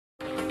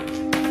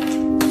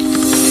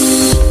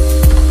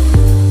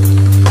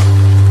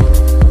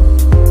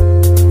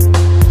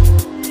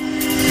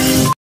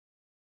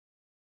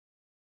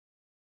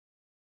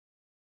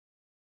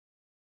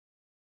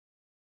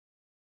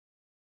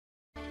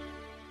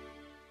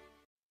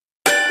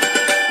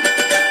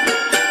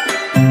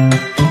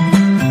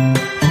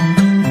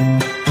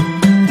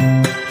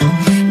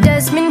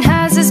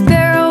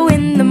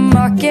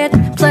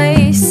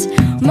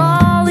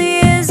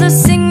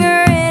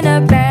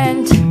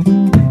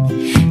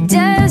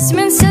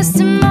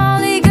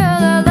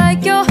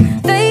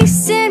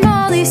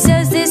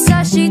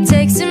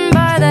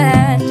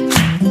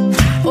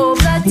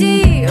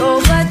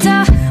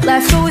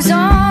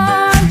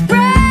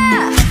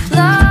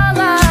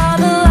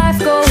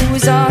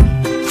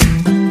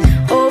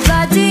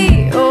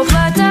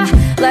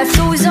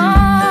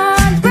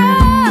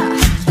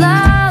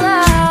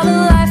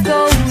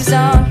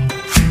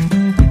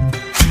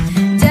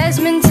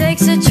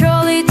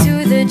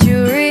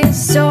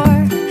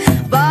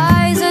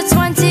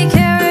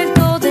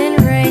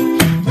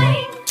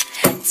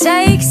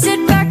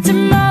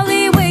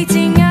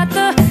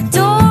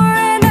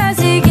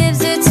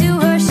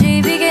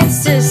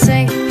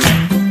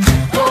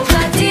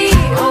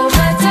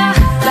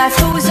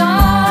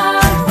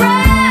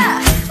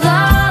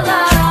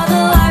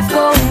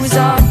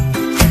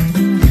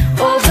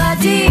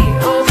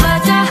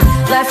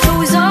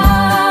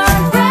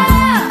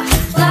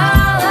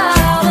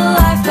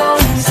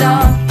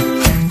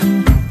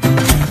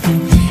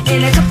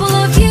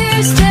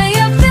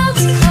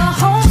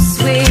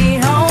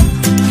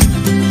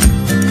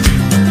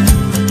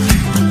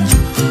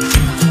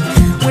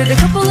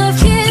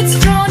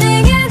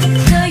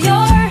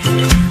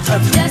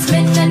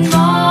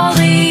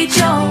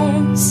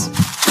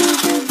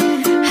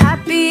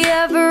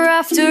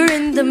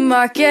the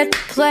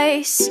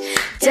marketplace.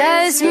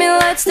 Desmond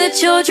lets the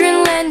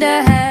children lend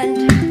a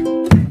hand.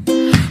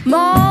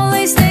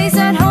 Molly stays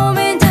at home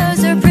and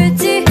does her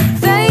pretty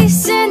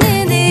face, and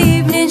in the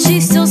evening she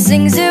still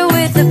sings it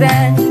with the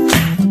band.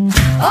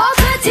 Oh,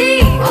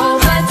 petit, oh,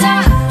 bada,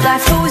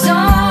 life goes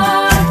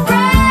on.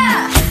 Bra,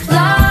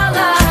 la,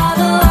 la,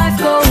 the life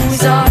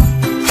goes on.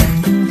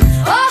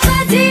 Oh,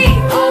 petit,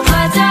 oh,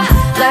 bada,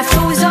 life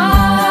goes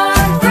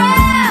on. Bra,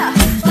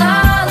 la,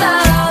 la,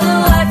 the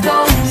life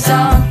goes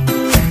on.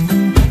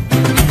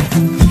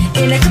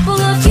 In a couple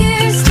of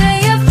years they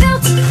have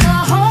built a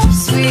home,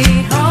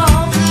 sweet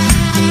home,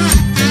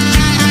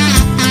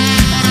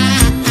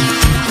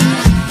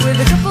 with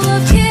a couple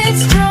of kids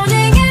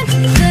droning in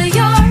the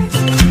yard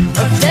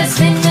of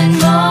Desmond and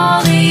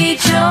Molly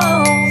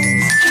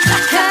Jones.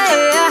 Hey,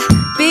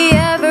 be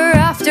ever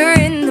after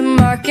in the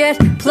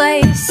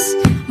marketplace.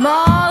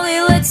 Molly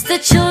lets the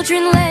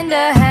children lend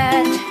a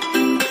hand.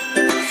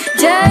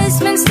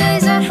 Desmond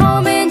stays at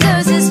home and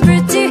does his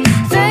pretty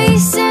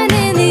face, and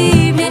in the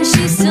evening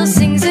she still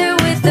sings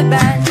it with the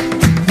band.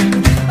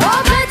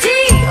 Oh,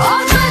 petit,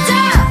 oh,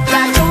 bada,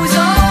 life goes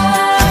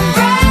on.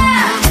 Bra,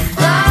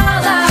 la,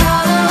 la,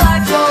 the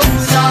life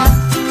goes on.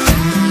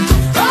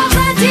 Oh,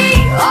 petit,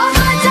 oh,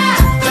 bada,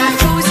 life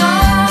goes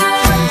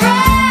on.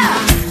 Bra,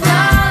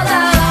 la,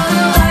 la,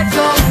 the life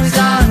goes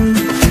on.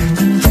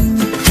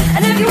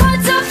 And if you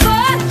want some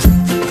fun,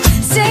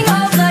 sing oh,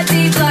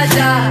 bloody,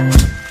 blada.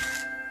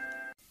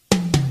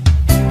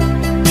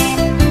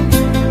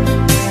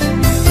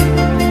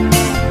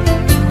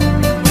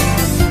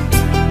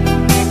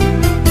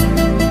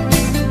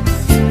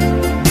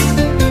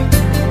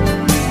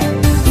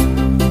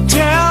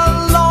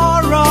 Tell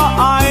Laura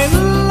I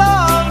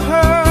love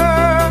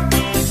her.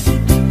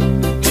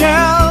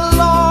 Tell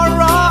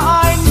Laura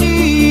I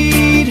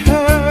need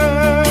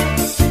her.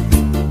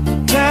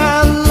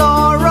 Tell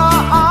Laura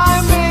I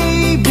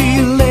may be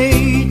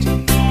late.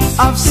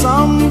 I've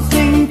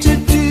something to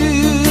do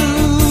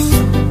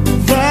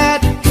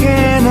that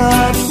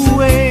cannot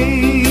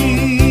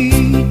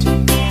wait.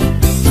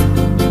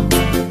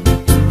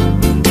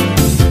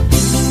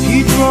 He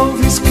drove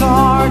his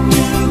car to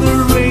the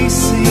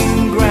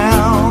racing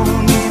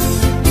ground.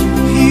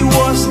 He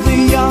was the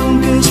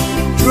youngest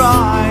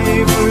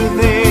driver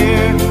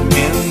there,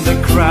 and the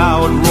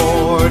crowd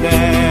roared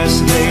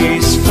as they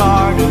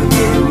started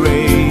the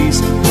race.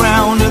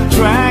 Round the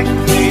track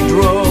they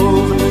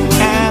drove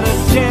at a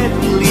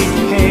deadly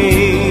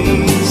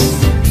pace.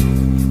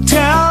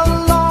 Tell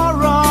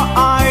Laura I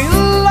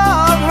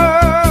love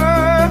her.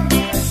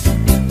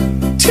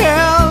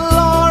 Tell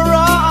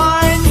Laura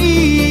I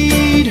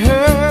need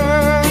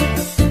her.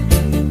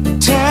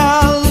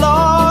 Tell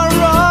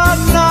Laura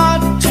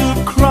not to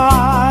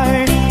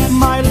cry.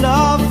 My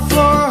love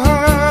for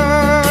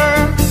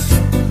her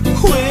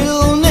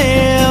will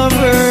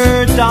never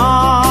die.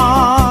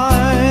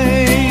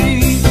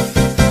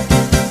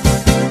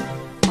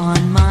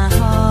 On my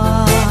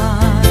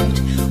heart,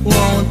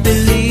 won't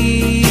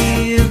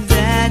believe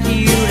that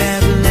you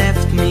have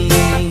left me.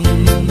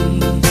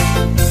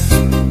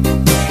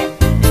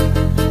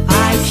 I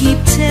keep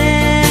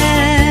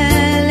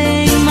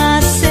telling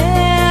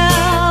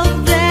myself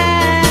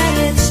that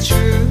it's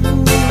true.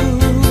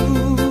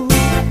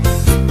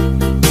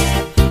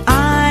 I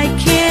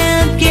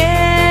can't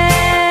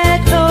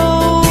get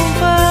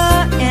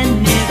over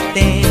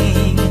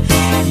anything.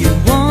 You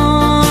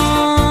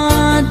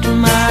want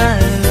my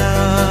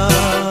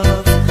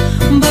love,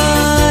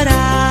 but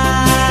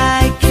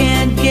I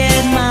can't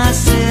get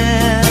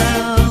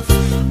myself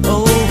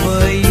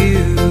over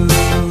you.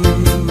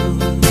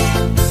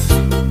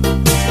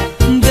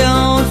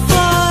 Don't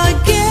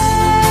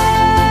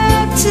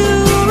forget to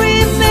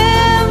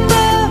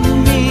remember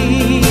me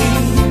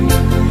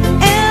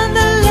and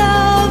the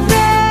love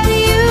that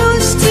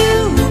used to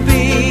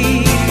be.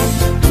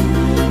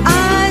 I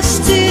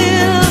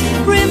still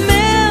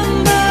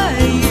remember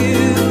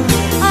you.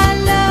 I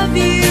love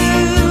you.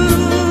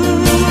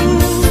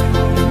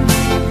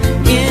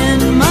 In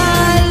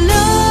my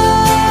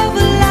love,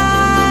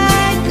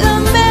 like a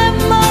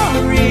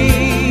memory,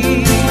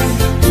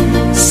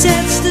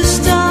 sets the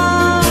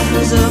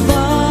stars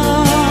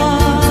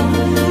above.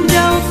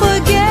 Don't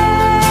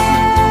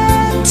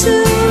forget to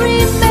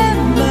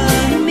remember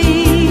me.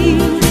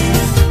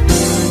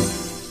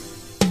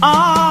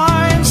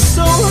 I'm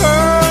so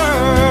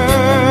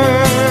hurt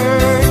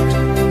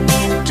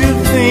to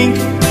think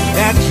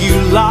that you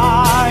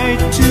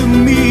lied to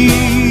me.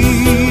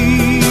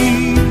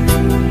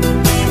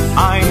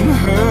 I'm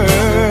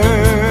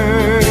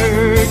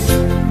hurt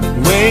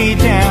way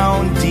down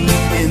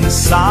deep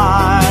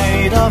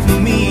inside of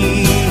me.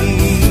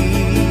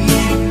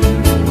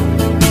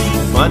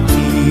 But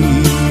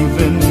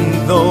even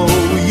though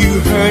you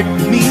hurt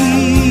me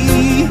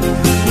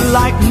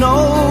like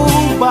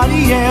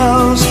nobody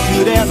else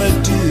could ever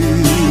do,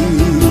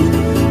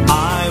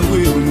 I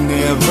will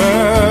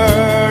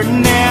never,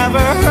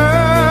 never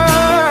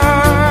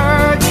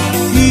hurt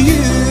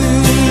you.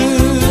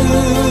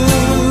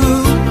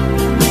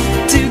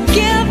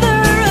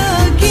 Together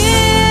again.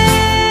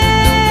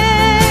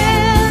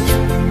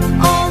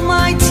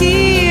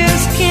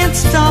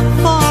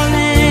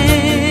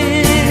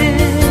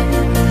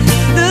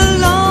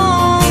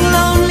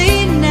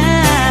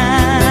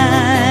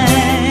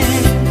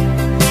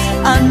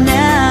 are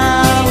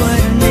now at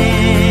an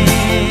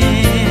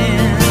end.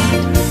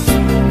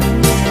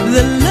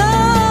 The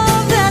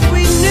love that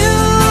we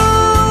knew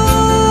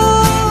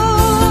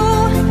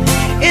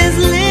is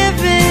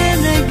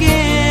living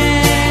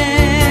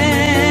again.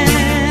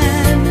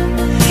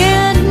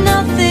 Can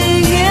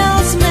nothing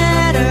else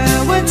matter?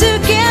 We're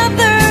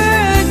together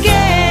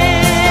again.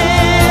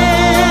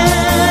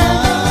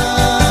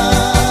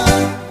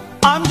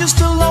 I'm just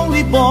a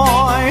lonely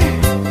boy,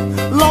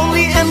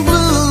 lonely and blue.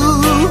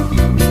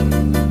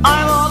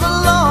 I'm all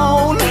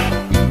alone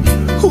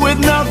with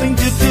nothing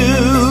to do.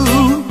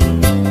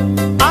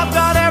 I've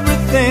got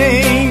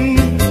everything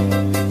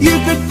you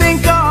could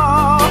think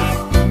of,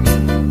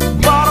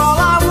 but all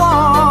I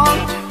want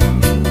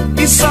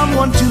is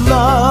someone to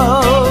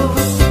love.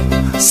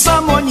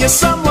 Someone, yes,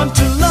 someone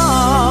to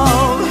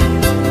love.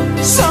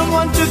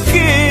 Someone to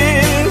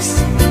kiss,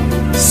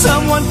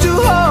 someone to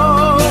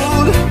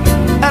hold.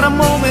 At a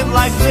moment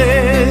like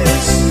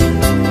this,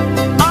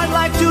 I'd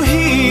like to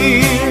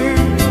hear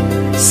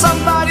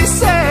somebody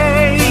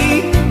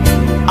say,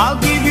 I'll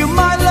give you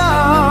my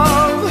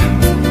love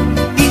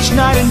each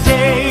night and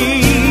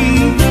day.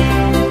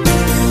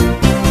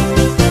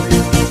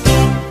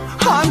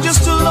 I'm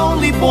just a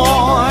lonely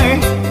boy,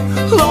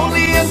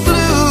 lonely and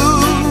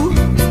blue.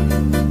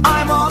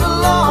 I'm all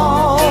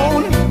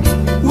alone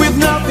with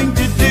nothing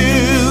to do.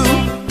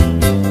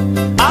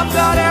 I've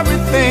got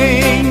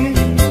everything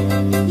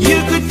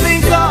you could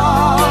think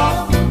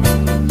of,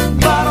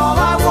 but all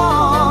I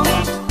want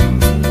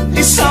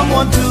is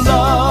someone to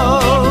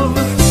love.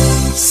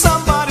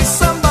 Somebody,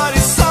 somebody,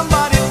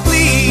 somebody,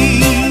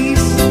 please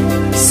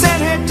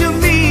send her to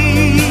me.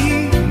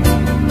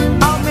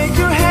 I'll make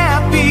her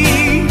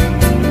happy.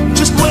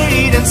 Just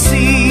wait and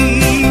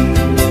see.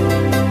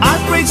 I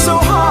prayed so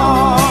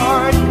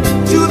hard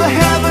to the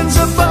heavens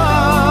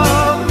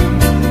above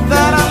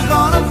that I'm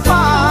gonna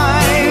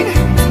find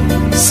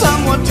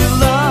someone to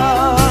love.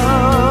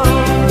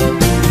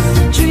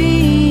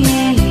 Dream,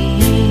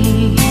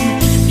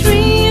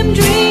 dream,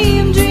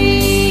 dream,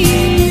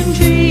 dream,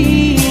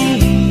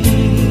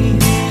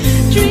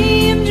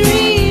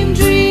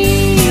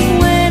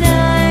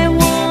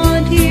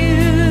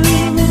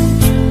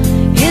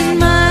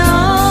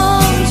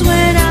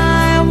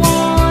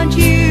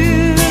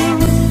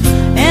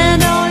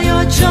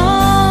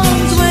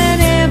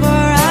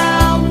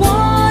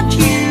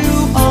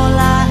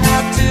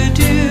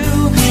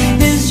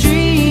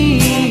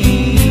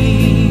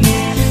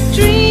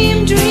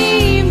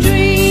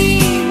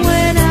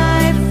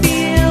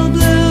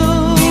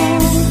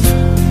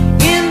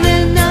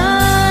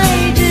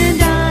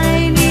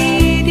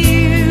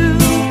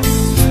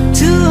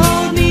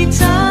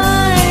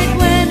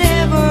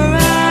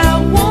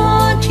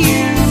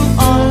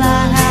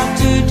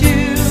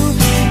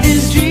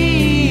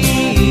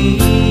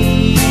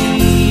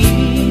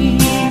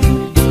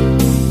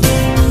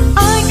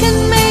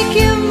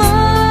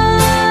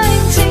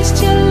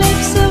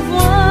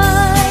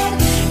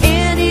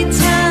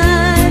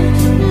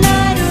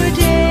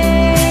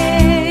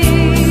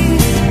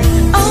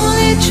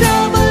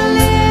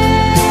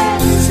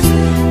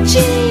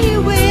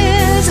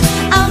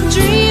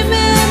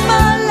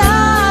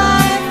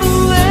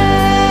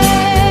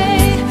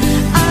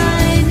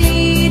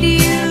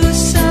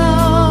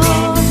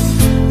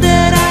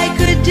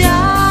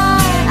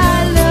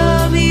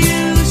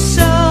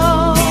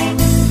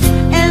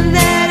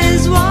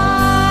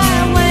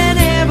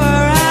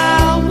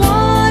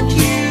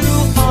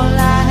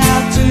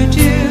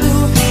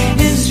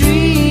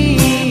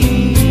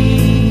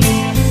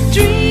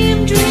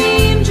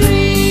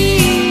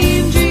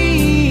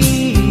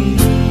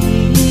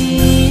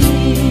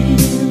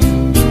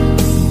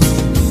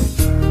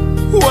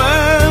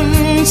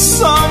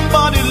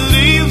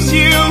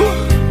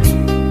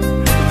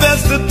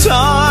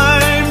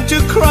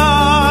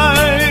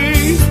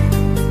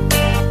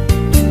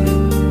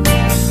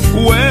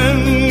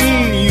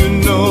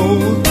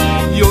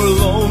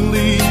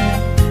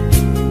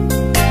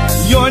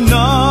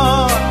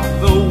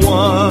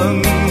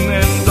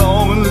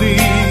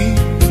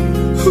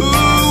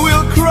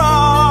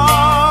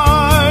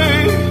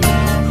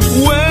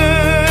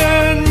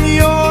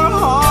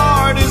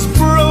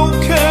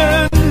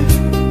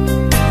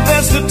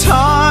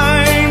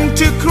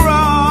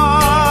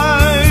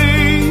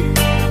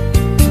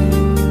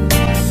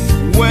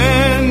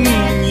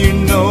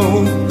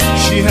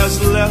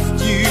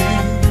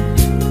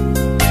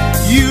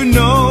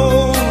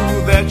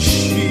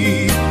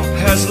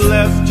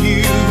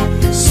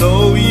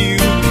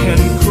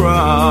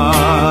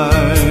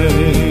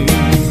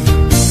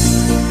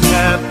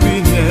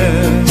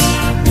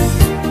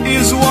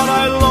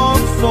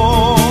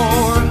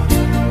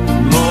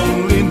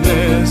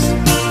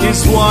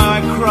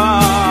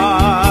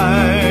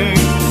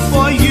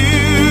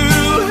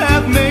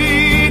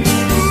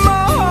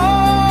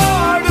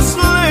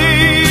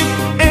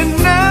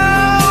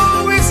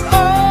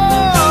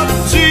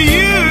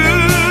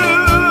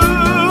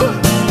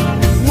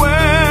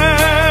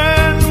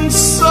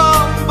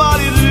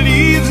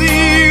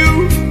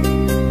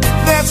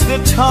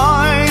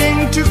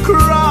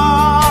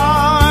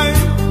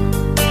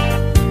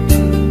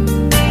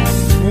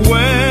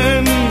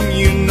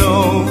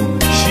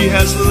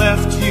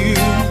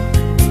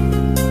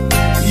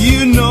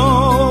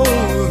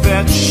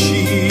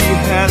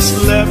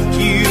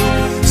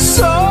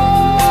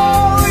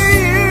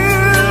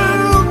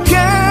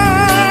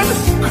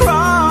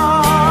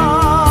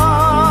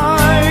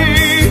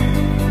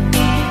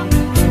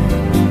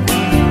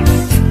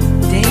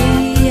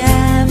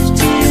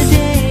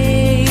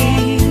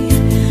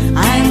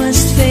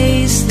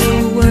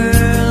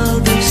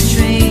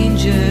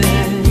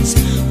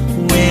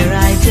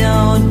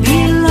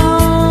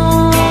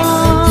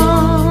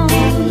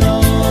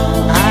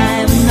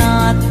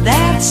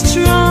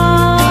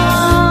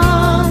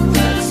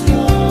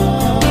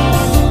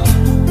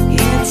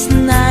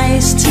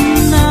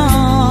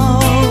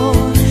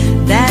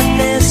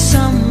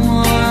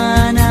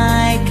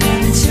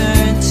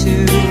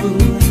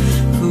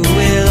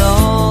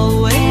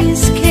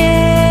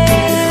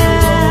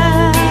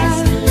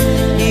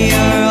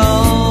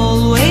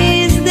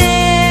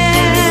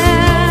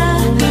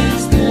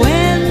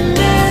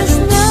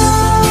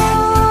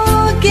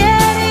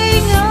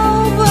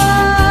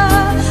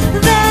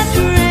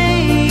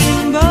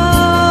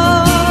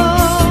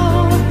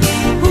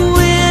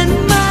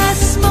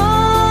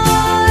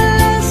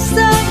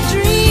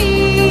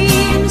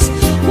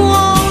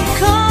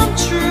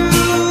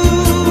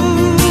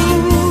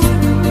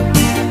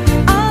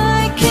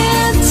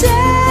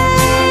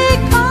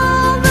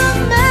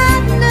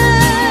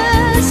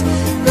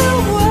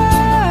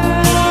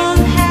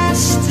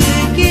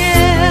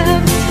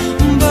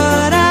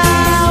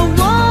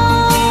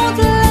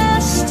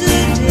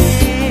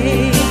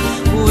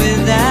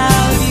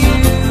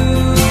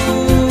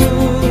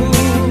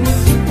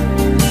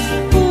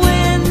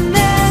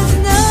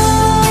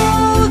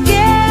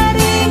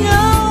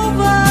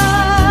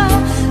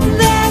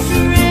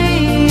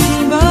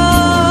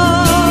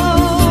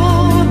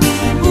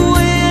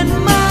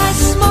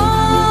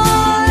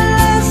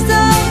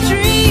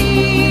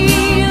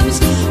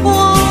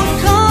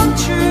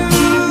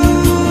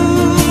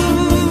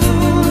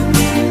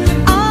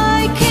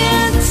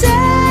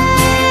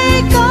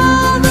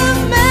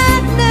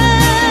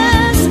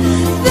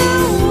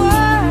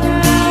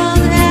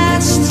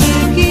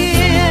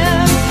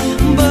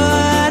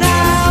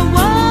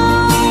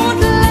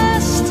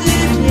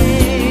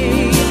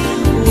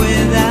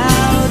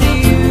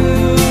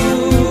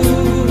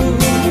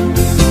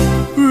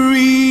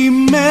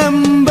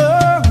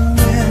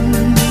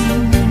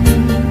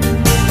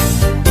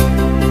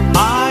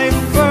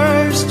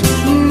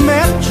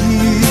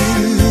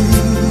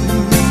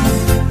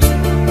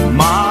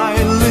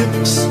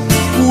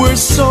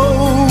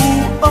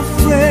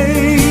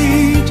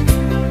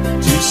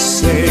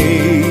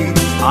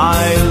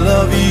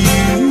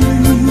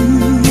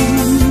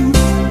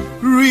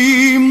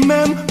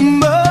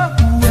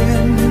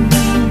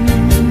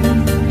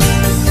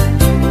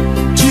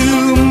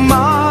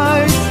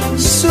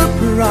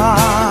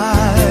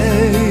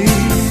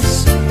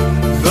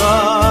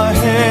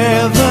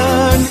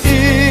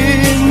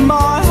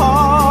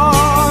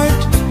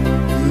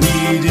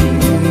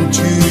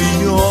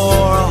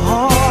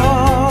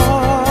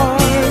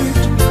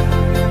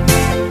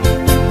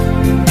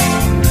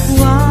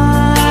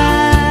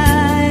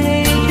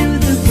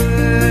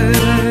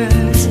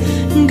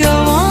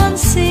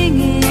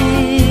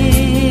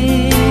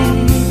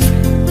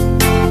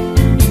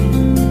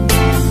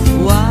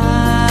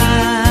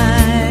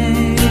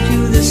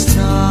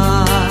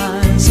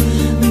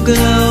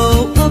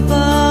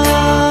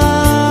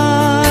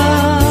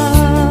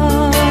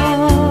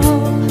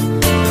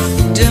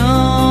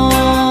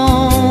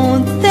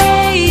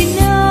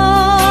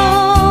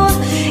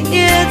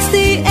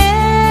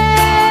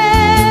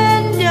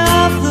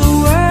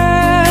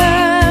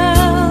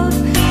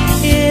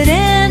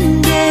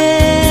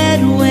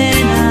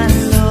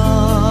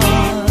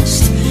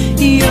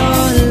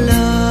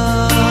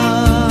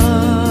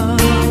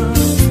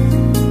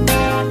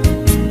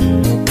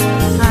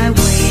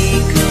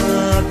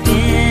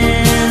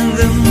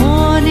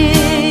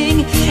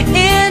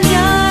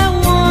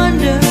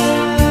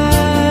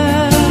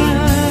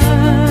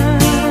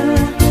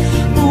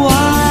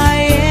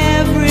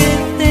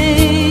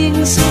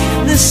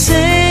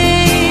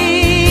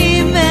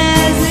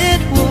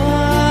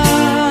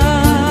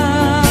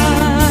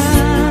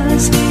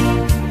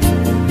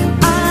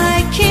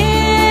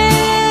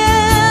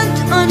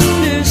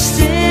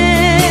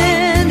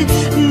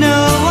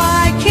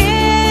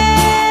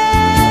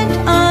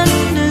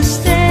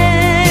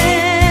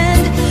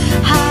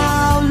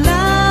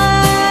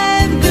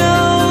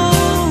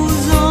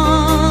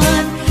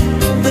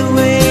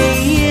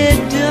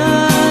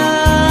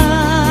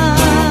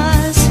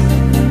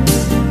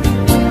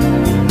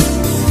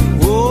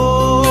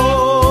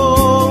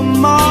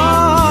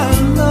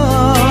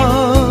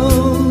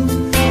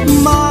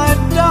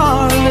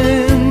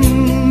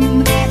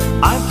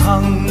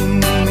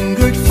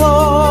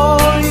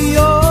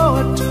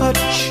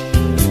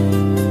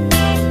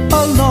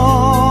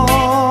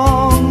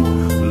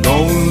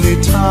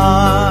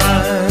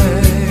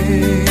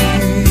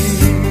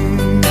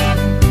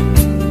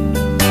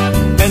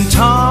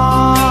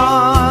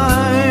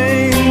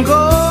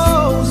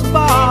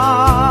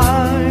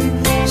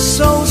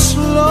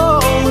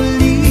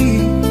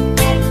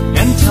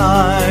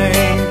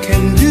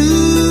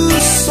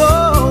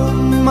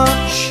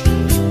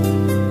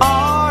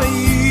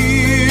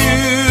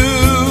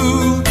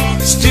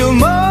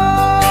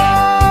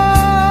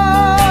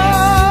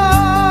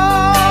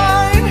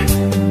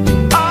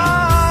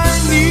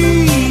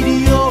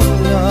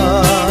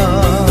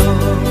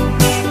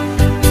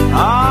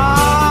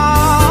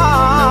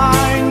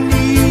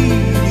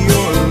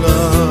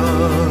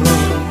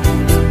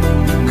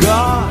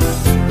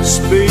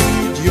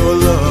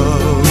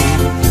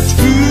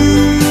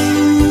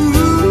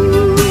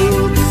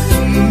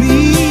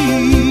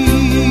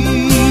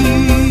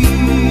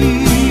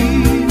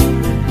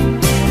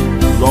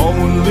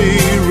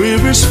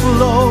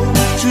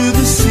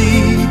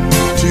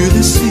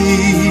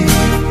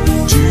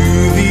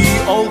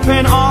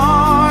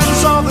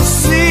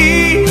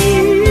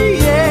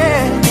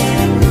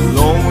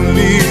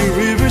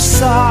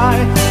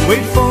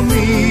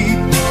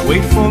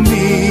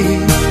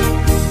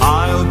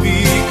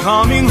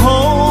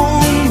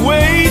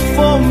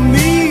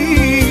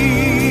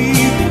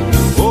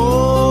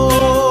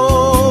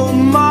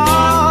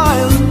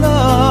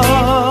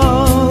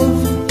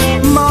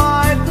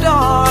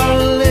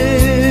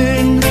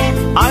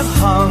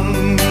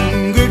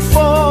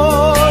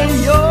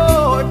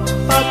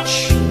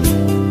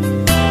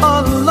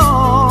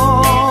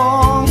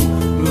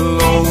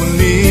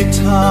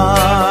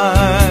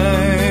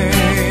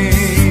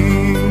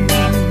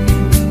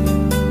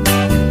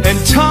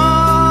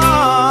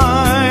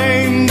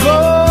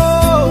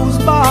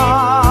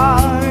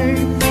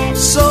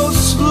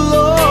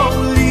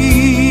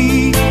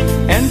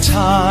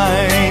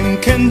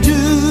 can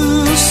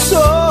do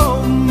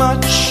so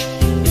much.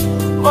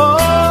 Oh,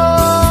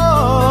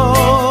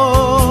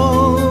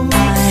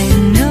 I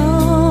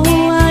know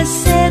I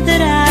said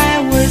that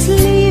I was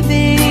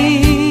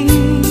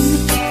leaving,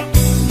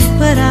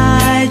 but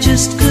I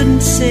just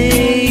couldn't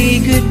say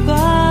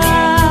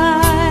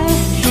goodbye.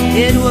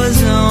 It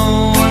was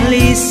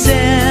only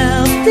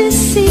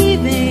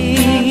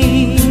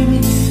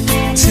self-deceiving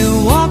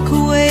to walk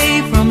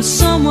away from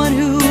someone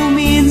who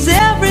means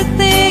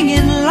everything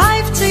in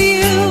life to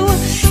you.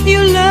 You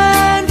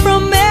learn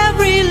from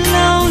every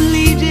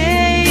lonely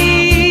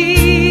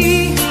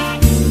day.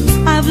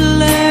 I've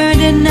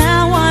learned and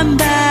now I'm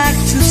back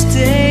to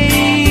stay.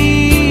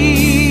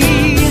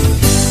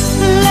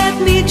 Let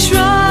me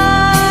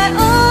try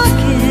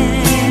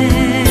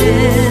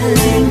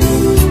again.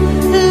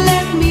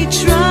 Let me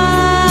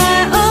try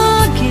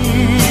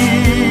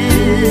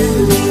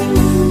again.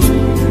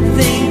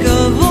 Think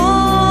of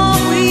all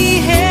we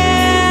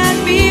had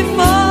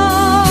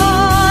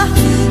before.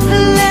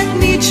 Let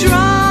me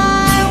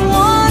try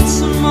once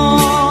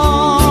more.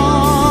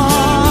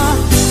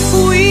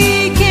 We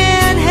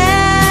can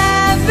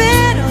have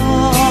it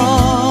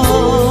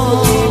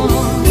all,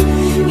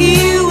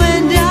 you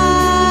and I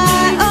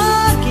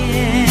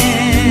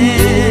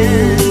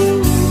again.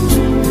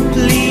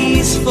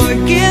 Please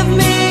forgive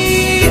me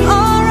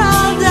or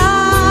I'll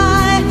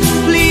die.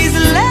 Please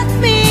let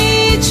me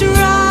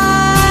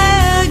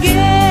try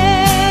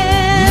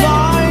again.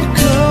 like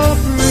a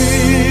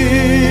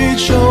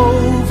bridge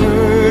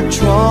over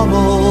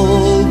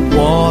troubled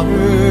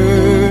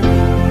water,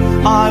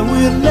 I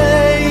will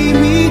lay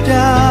me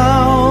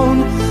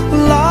down.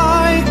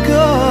 Like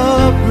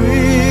a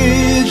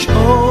bridge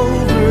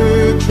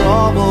over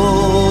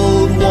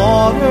troubled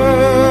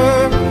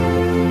water,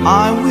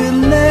 I will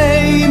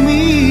lay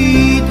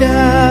me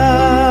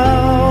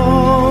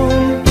down.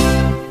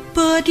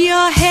 Put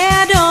your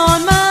head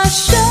on my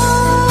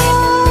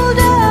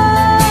shoulder.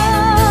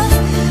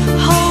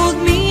 Hold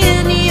me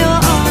in your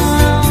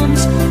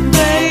arms,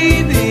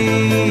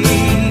 baby.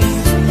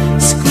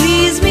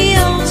 Squeeze me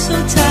oh so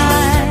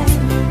tight.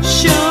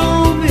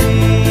 Show me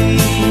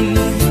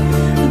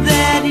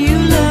that you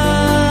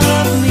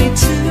love me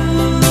too.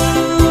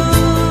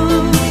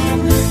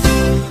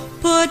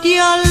 Put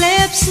your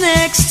lips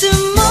next to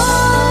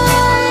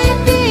mine,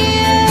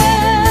 dear.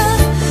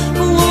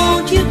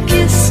 Won't you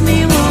kiss me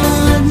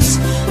once,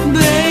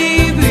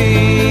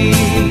 baby?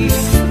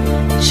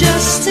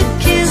 Just a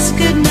kiss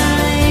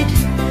goodnight,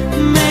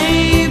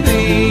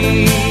 maybe.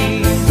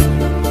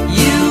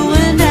 You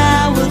and I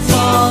will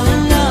fall in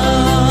love.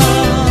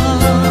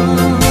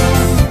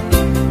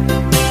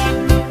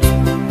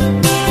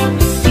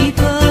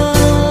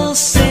 People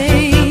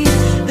say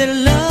that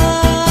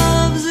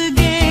love's a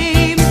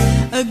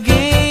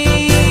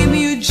game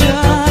you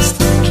just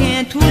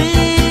can't win.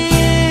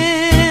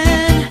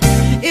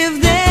 If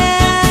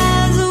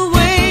there's a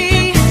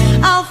way,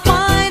 I'll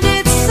find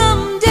it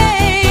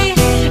someday,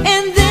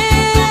 and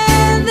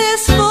then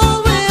this fool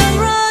will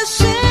rush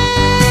in.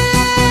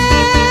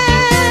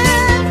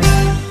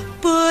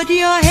 Put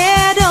your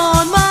head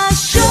on my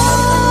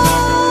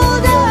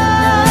shoulder,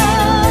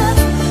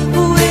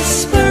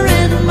 whisper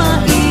in my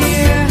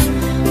ear,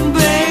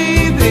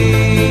 baby,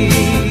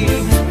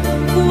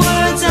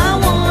 words I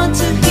want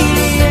to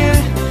hear.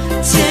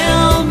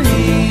 Tell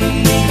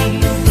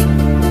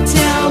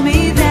me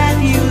that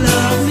you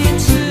love me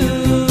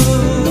too.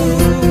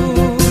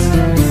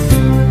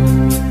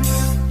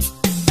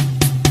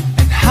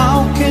 And how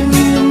can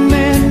you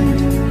mend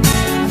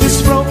this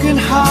broken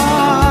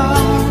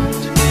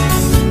heart?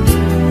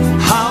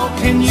 How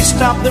can you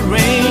stop the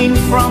rain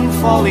from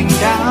falling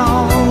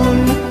down?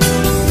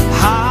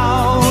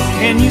 How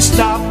can you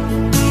stop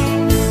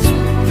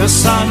the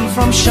sun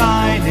from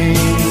shining?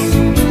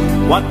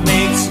 What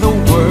makes the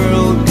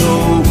world go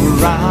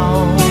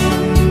round?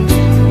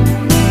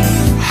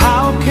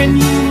 How can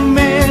you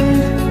mend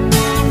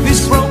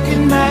this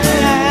broken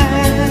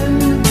man?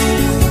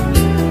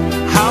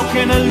 How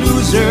can a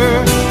loser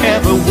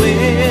ever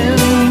win?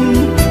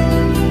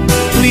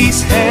 Please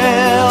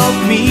help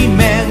me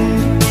mend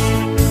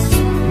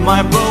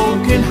my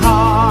broken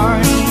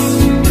heart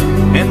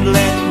and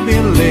let me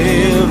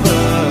live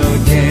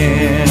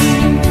again.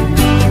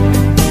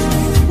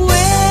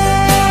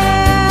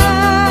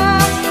 Where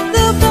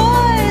the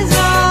boys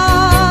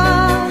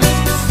are,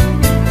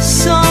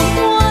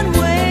 someone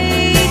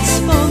waits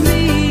for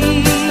me.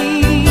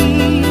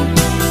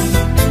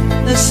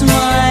 A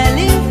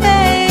smiling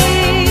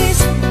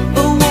face, a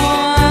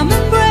warm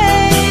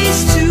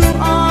embrace, 2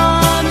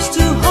 arms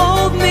to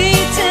hold me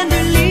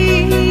tenderly.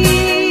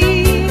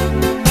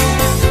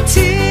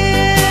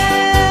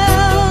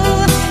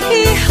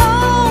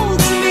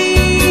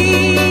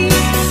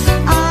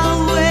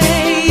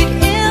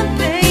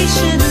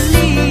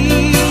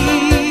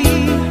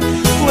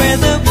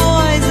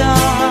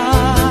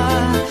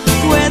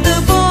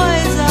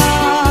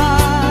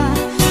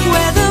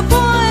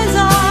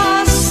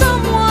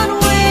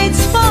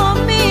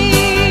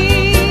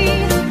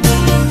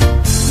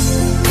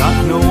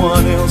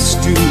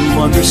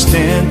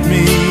 understand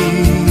me.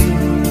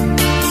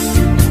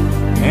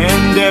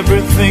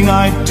 everything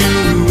I do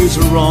is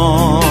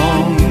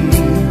wrong.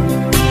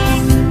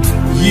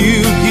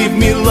 You give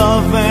me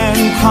love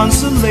and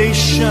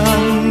consolation.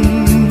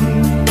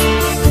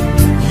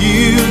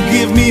 You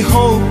give me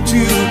hope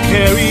to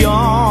carry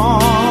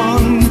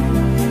on.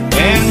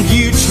 And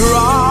you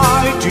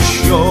try to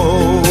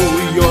show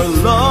your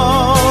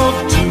love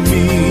to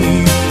me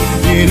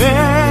in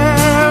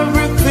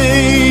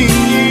everything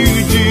you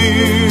do.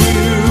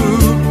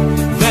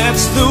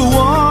 That's the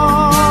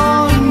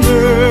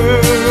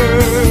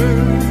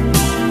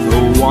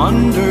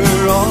wonder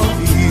of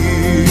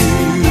you.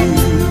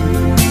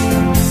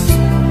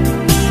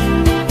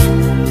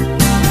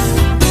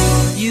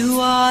 You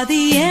are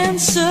the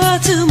answer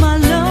to my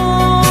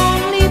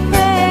lonely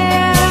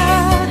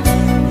prayer.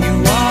 You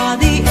are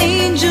the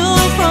angel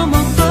from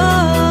above.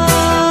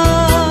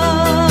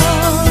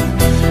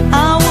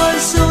 I was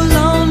so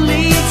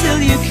lonely till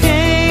you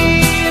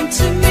came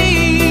to me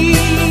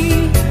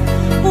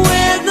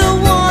with the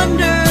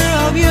wonder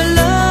of your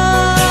love.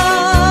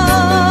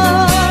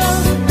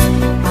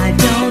 I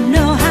don't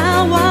know how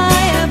I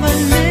ever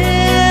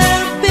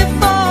lived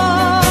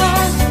before.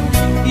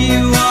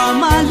 You are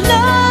my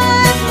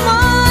life,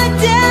 my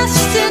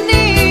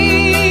destiny.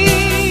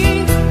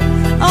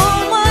 Oh,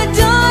 my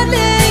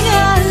darling,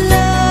 I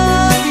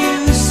love you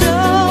so.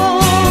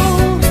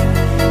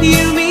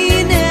 You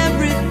mean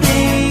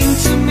everything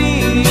to me.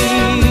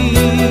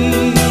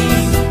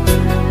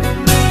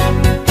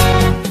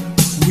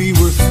 We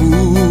were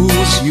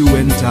fools, you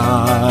and I,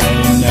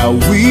 now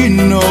we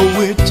know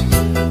it.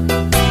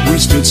 We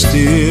stood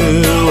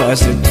still as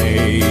the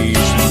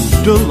days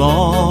moved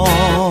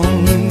along.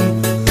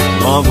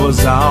 Love was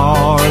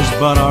ours,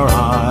 but our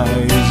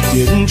eyes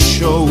didn't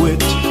show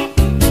it.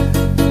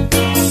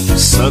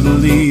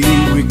 Suddenly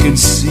we can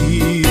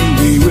see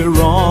we were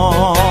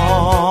wrong.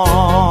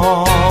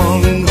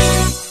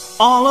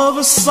 All of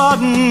a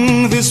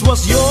sudden this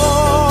was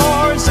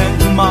yours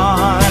and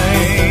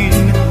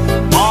mine.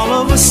 All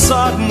of a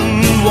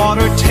sudden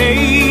water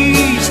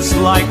tastes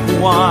like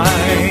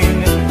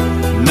wine.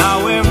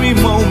 Now every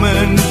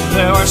moment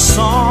there are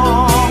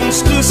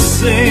songs to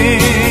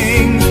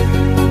sing.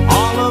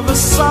 All of a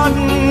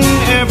sudden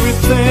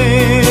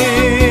everything.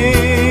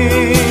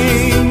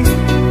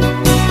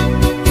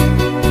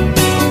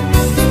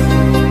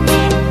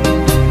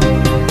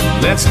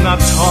 Let's not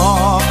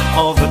talk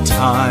of the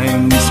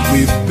times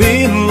we've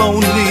been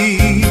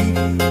lonely,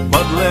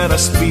 but let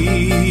us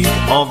speak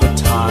of the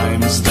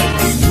times that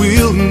we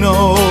will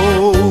know.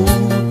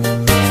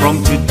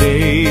 From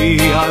today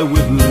I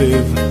will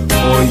live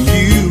for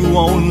you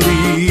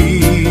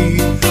only.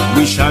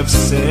 Wish I've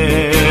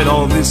said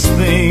all these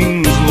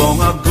things long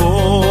ago.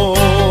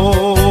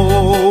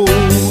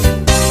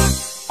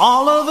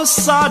 All of a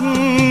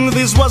sudden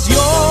this was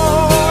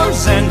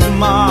yours and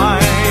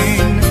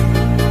mine.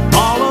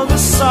 All of a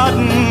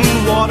sudden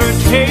water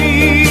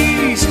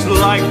tastes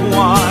like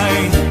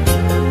wine.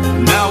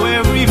 Now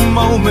every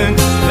moment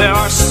there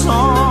are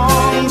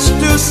songs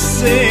to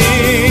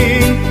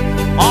sing.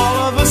 All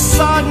of a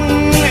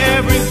sudden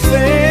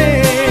everything.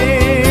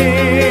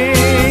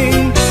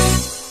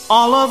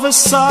 All of a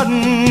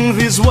sudden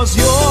this was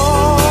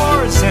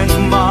yours and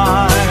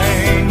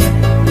mine.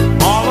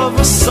 All of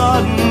a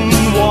sudden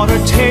water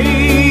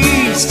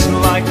tastes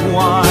like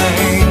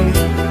wine.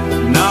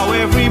 Now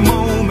every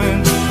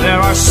moment there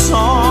are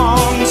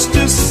songs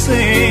to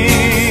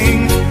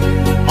sing.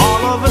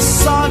 All of a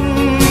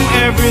sudden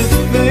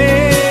everything.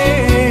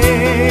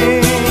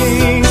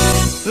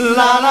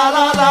 La la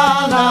la la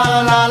la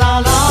la la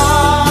la.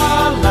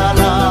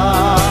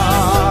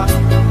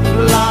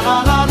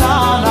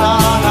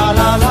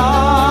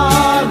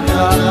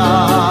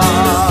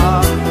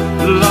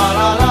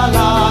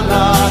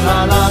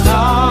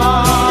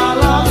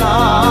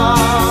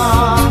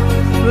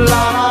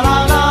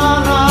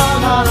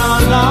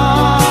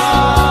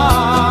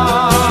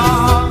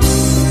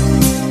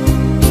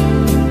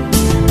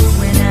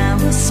 When I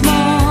was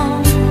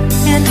small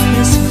and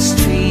Christmas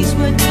trees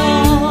were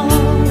tall,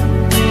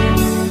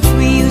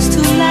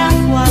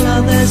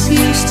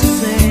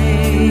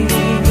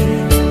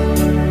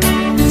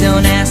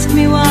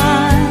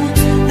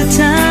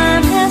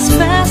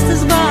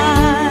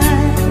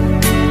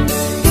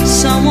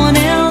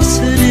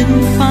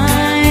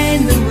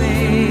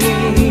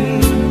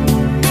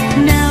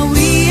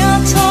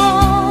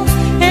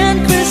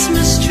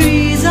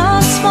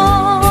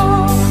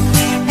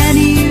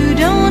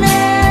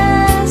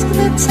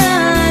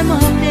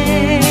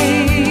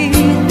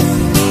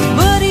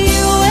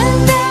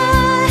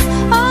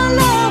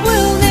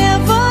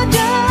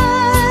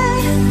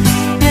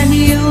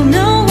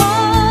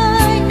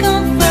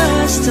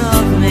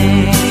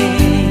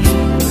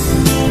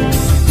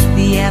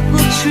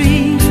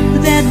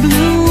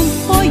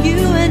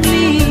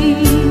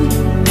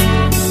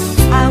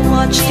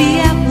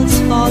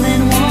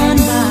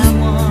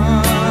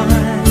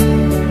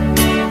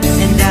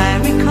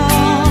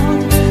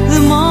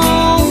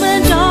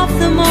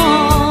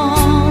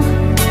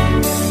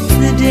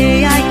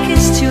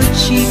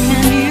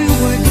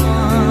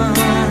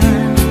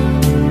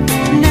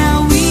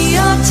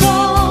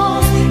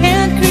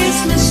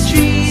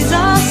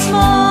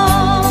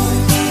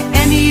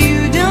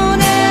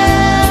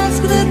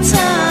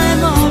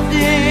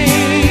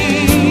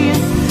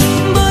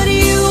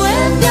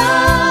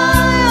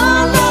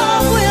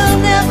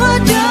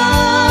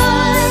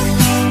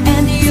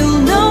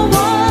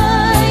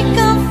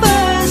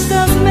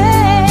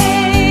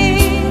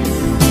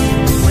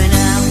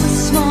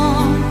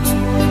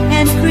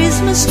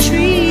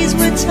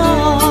 it's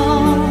all.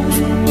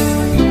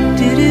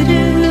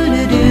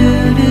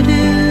 Do-do-do-do-do-do-do-do.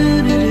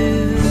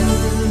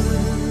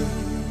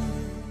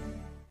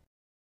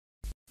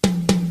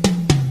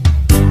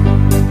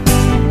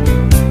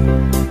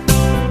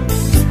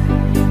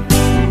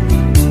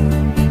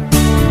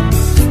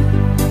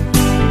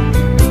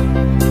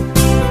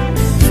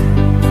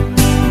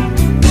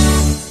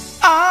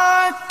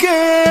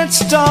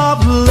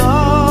 Stop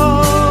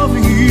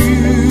loving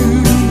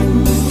you.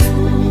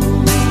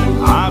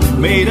 I've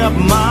made up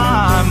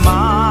my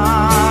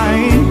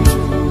mind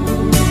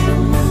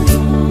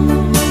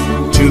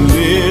to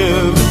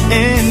live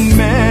in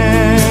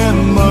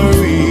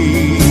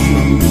memory.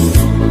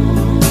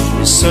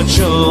 Such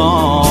a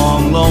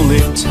long,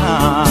 lonely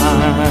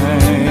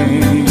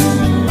time.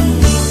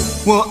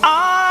 Well,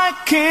 I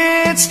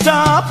can't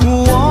stop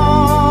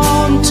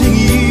wanting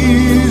you.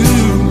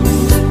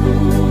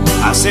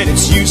 I said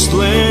it's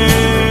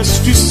useless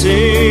to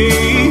say,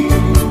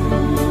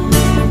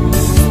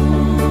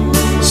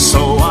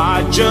 so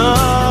I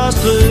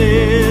just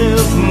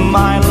live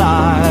my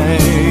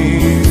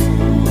life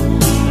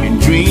in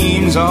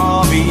dreams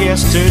of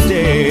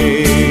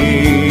yesterday.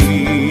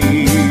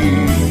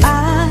 I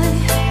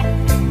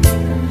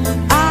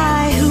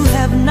who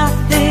have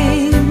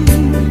nothing,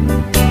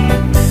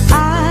 I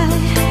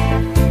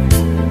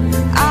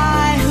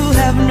who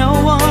have no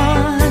one,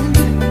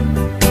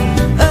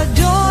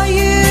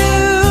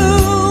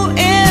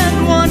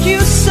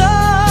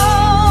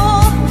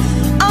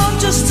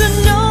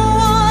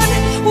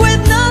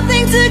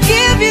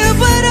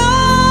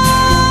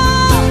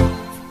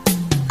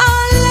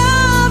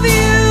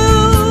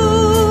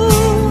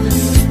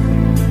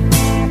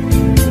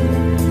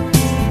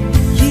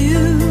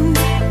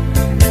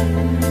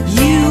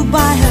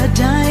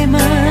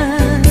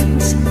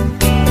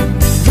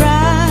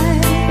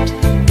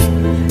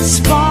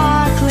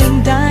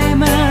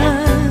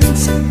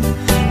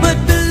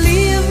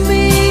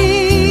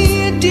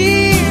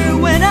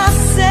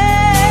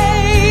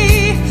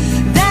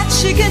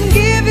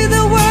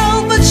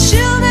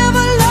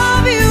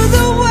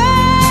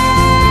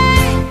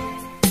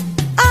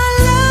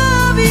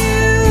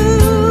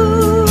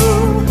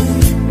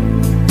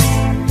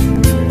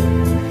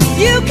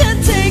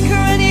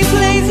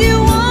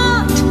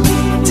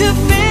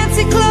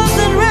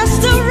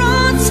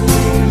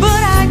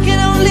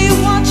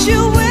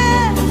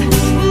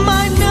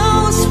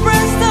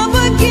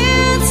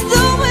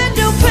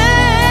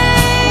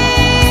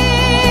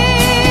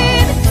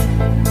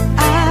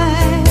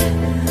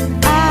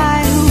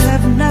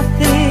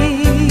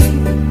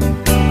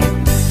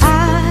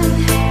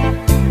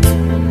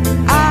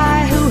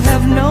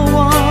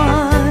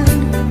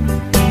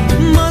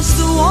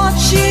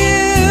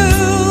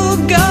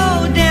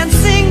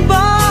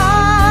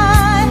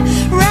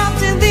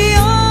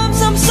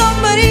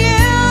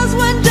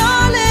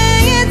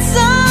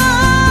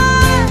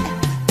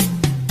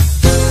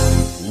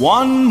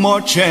 One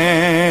more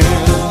chance,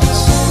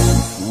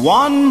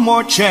 one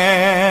more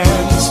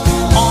chance.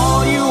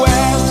 All you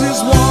ask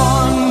is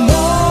one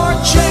more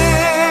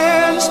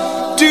chance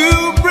to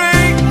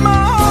break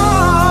my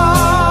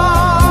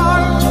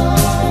heart.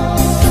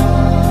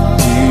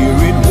 Dear,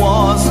 it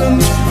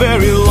wasn't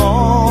very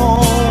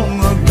long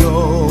ago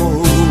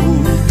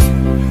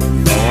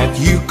that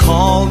you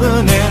called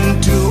an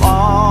end to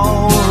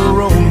our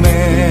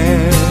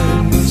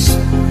romance.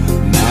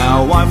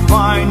 Now I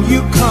find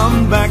you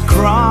come back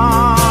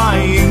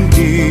crying,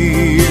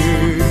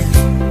 dear,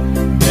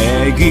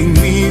 begging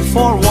me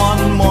for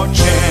one more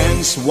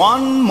chance,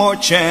 one more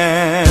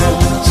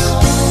chance,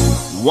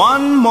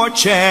 one more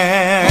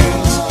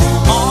chance.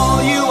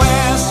 All you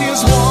ask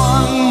is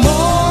one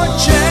more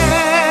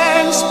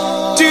chance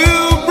to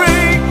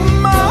break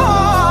my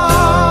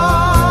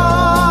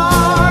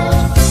heart.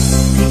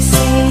 They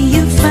say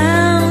you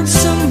found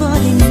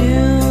somebody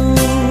new,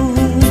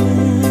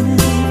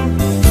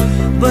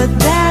 but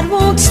that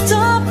won't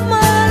stop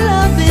my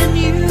loving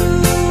you.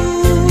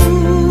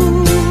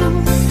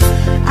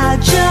 I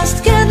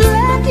just can't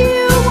let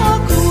you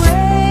walk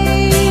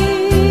away.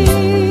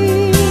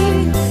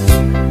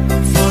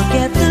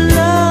 Forget the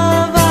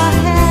love I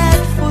had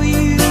for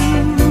you.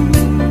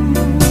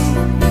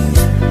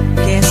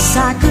 Guess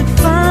I could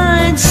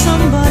find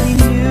somebody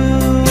new,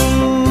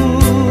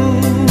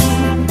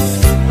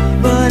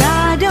 but I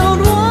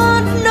don't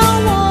want no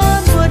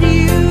one but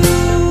you.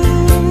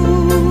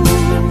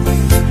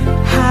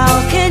 How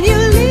can you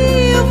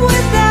live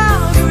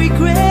without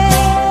regret?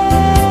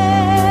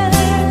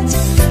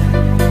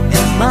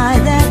 Am I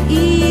that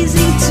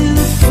easy to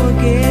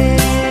forget?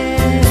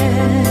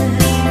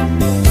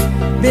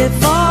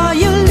 Before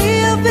you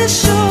leave, be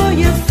sure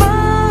you find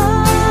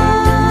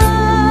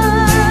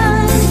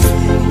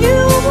you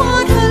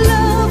want her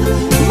love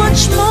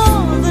much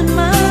more than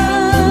mine.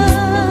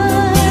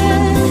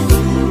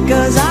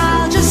 'Cause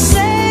I'll just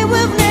say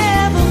we've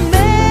never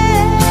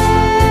met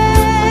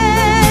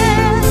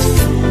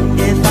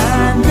if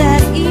I'm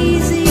that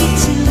easy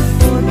to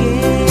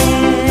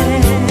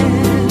forget.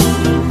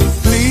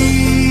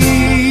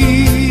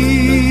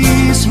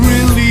 Please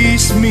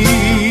release me,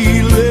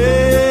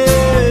 let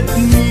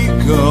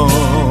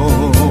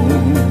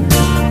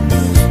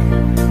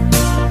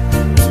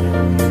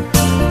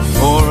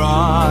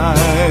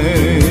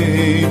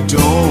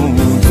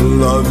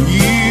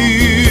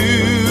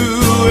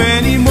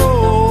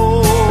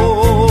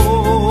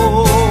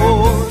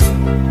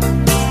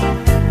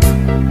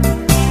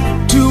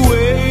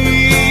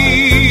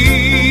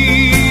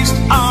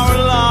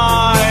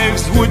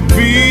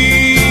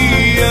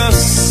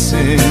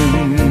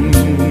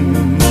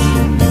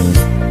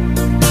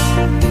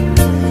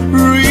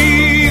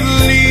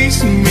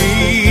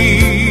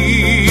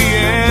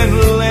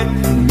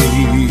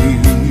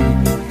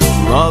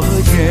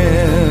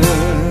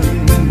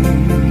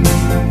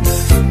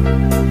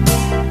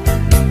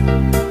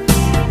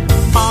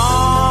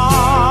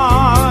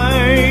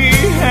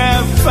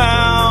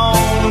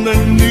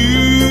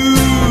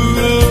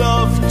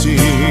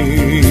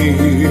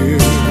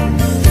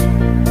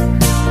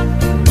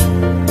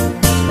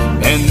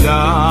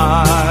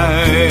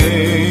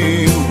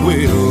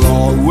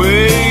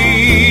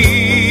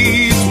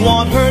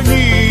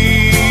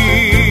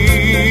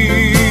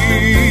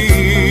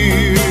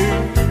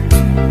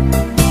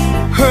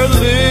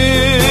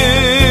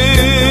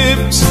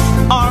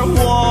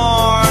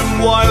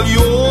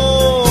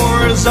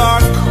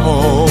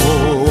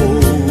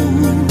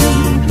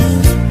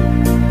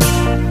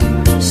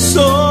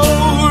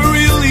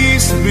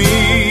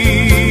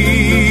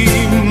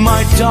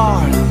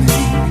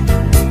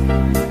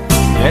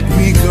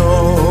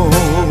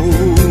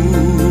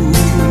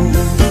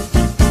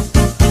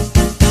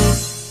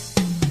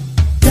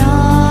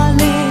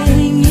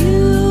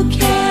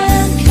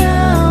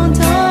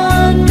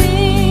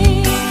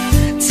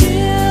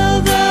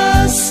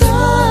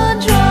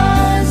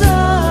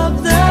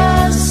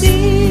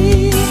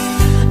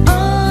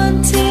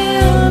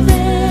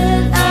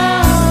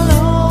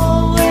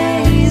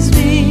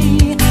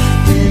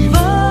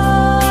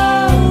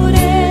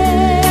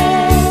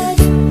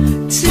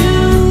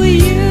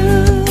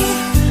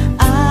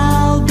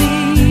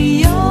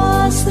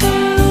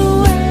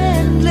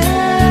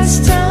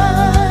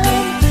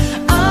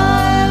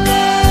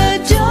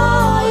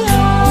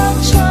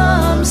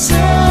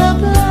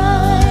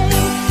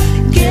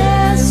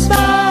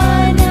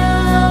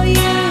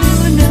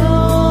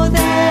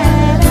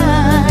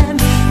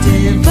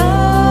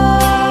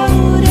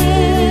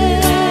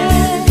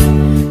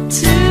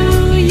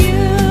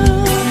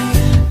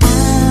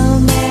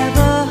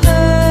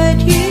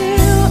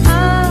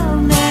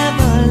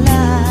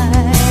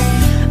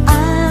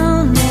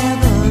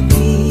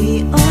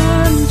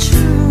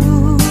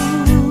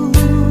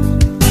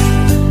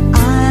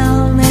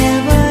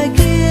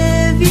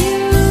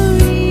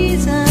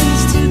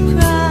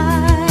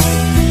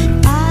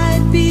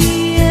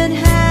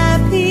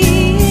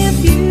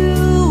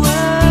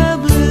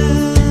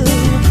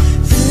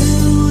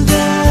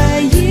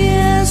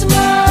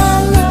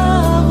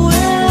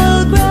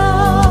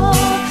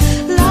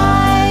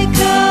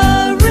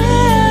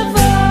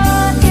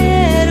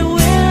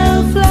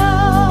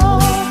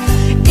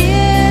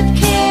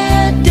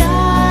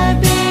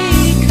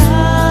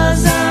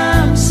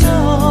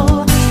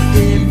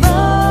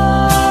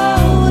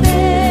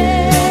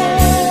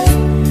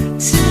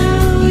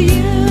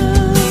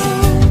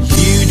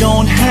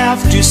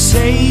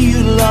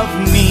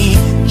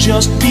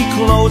just be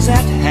close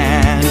at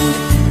hand.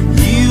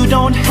 You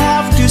don't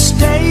have to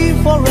stay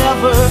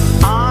forever,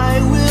 I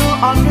will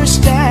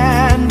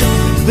understand.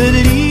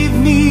 Believe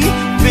me,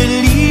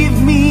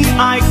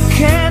 I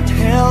can't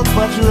help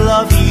but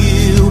love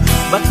you.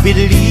 But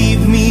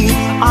believe me,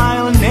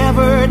 I'll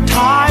never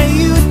tie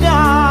you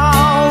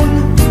down.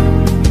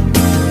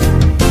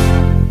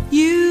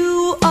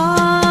 You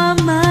are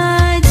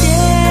my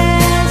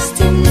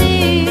destiny.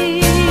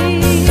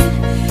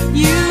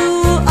 You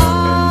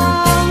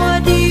are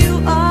what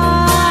you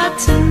are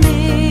to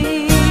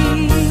me.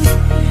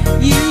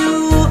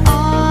 You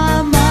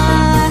are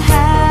my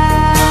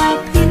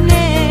happiness.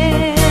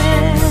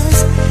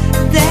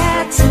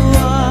 That's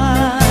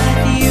what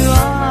you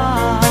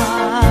are.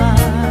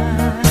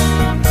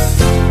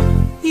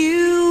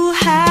 You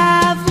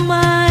have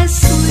my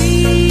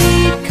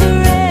sweet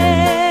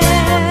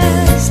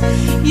caress.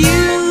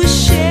 You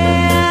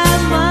share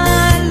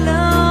my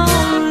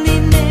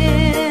loneliness.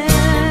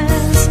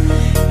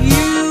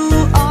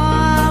 You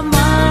are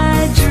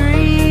my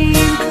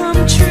dream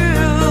come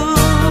true.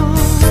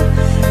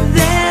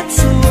 That's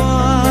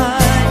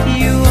what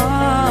you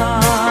are.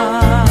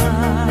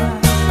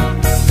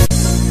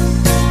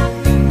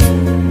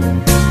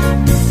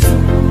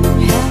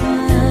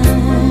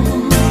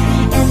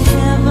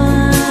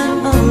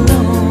 Heaven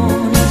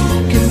alone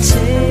can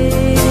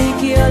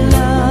take your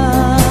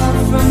love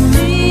from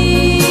me.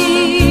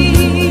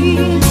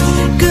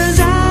 'Cause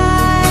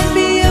I'd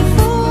be a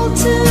fool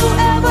to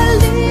ever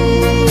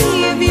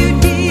leave you,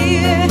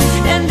 dear,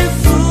 and a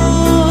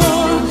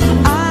fool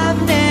I've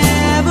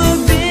never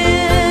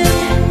been.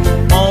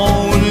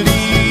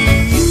 Only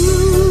you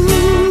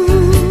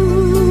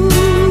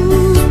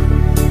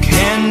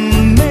can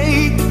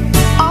make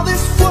all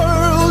this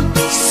world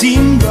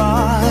seem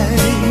bright.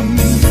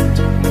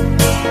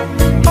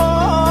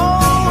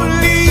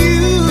 Only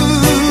you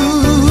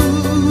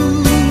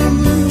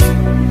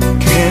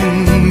can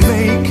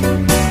make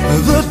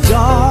the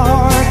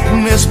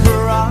darkness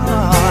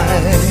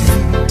bright.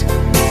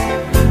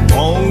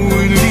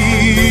 Only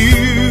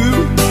you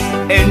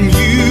and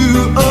you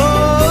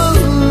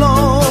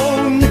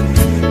alone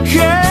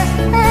can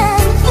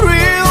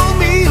thrill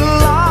me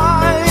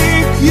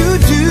like you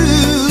do,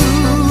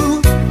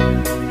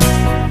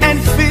 and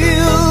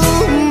fill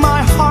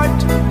my heart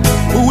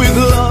with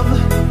love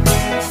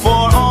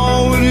for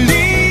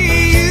only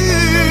you.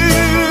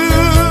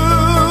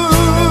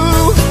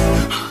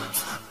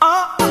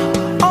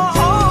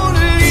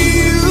 Only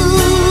you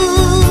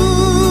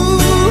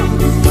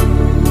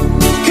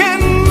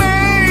can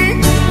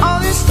make all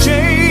this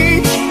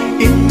change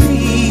in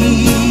me.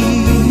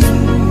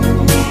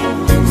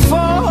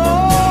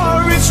 For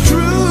it's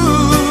true,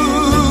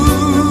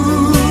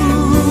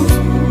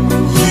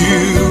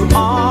 you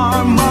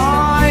are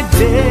my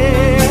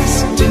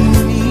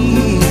destiny.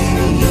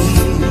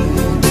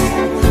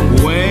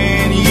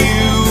 When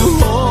you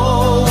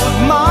hold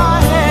my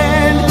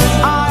hand,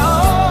 I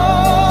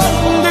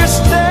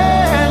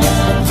understand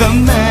the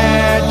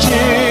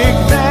magic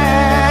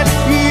that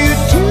you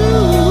do.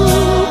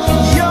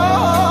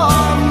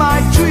 You're my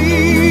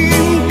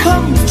dream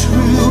come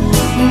true,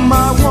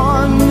 my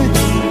one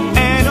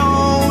and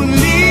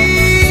only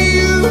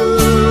you.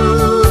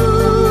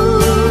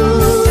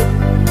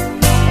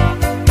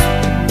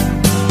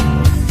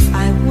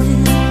 I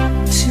went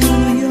to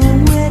your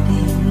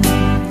wedding,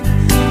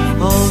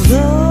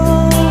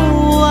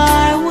 although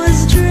I was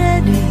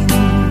dreading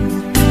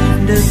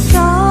the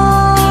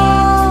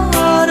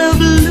thought of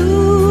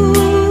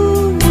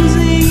losing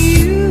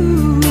you.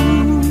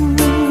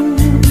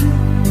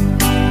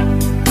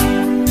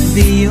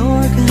 The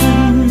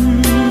organ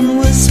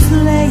was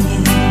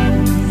playing,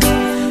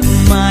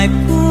 my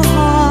poor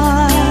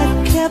heart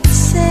kept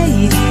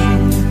saying,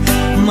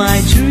 my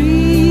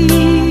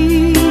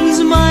dreams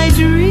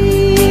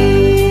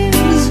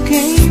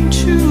came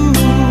true.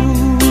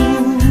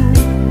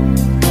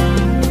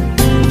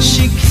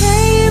 She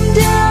came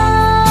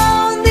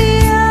down the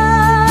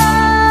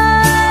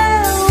aisle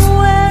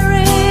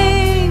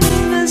wearing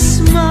a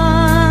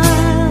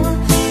smile,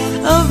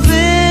 a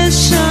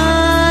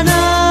vision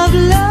of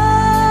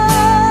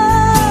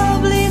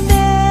loveliness.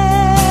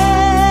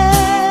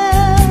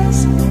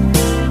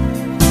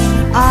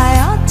 I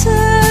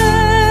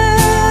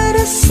uttered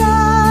a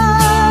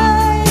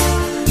sigh,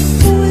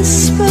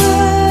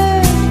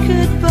 whispered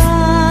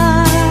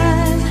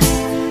goodbye,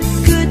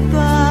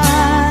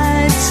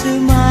 goodbye to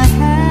my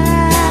happiness.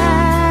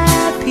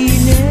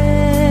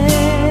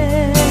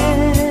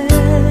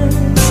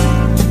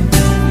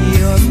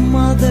 Your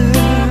mother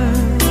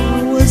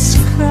was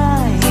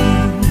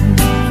crying,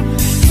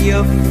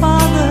 your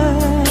father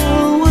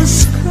was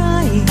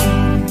crying,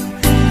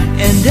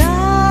 and I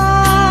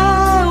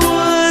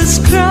was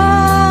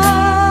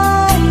crying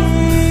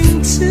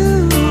too.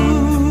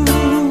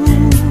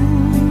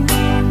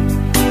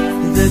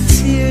 The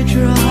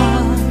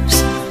teardrops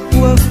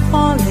were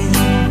falling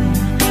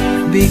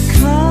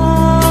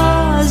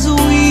because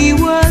we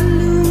were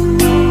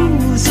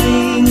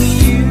losing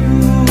you.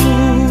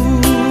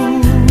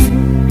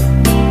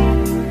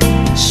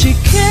 She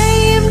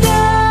came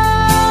down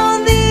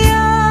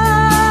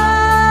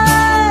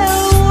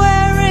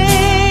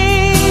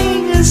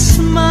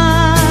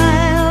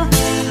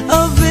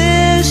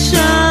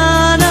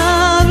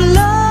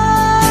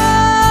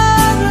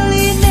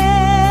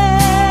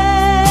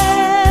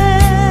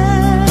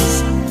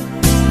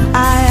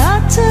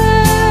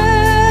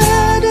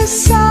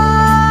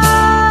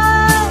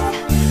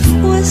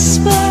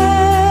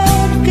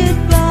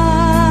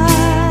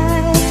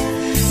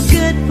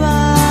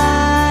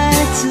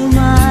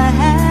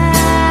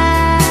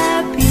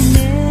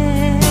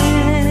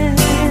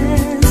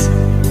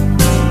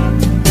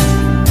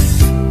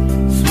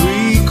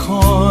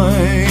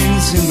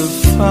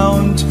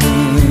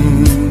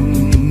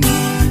fountain,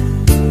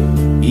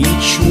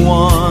 each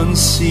one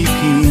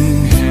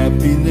seeking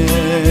happiness,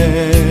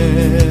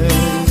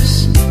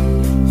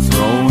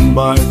 thrown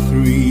by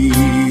three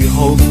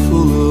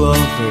hopeful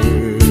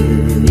lovers.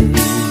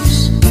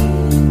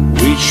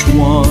 Which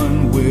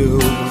one will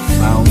the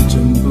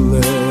fountain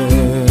bless?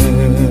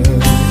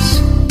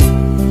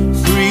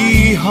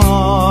 Three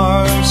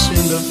hearts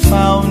in the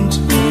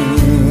fountain,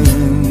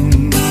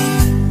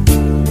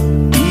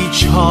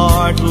 each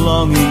heart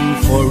longing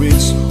for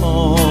its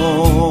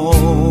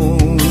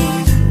home.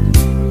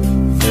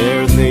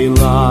 There they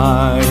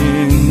lie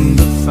in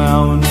the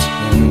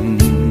fountain,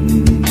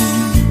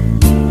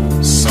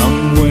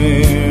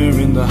 somewhere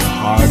in the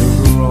heart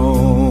of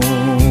Rome.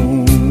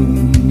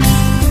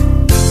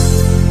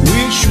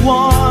 Which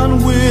one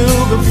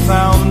will the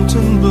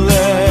fountain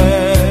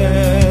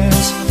bless?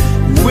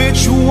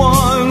 Which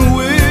one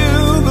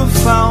will the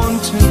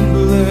fountain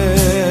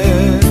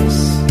bless?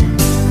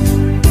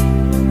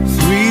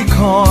 Three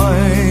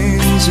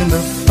coins in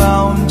the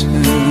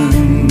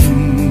fountain,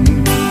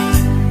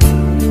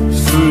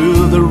 through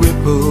the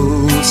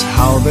ripples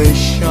how they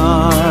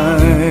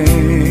shine.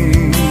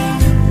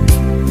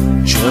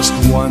 Just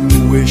one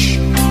wish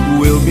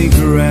will be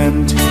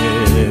granted,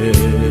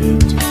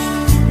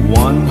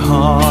 one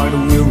heart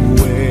will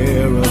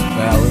wear a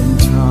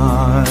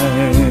valentine.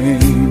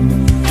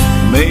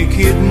 Make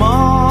it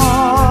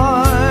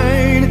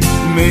mine,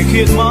 make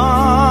it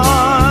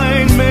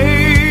mine,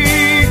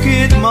 make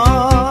it mine.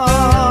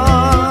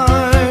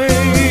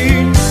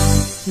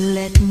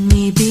 Let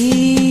me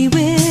be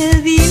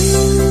with you.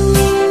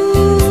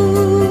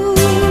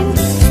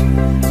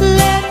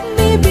 Let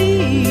me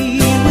be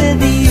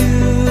with you.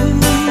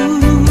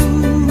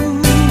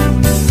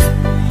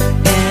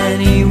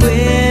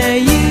 Anywhere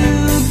you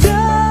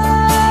go,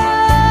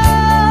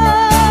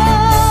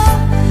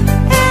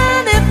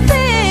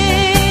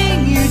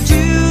 anything you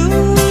do,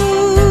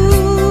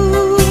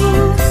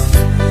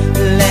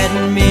 let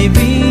me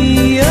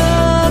be a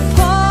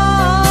part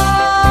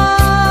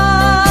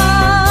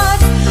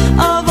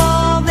of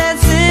all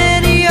that's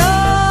in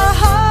your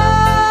heart.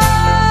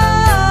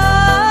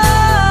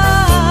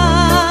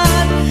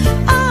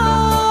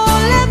 Oh,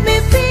 let me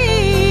be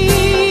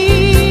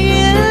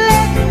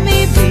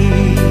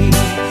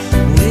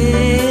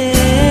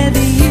with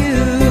you.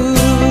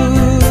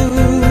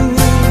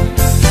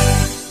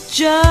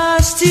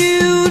 Just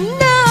to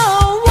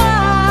know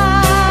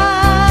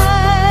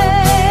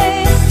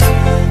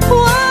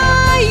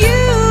why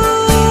you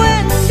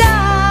and I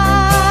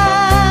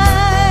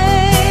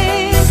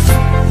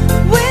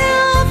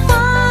will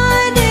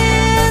find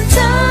in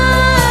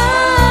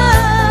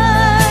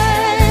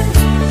time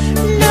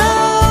no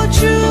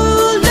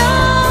true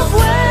love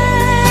ways.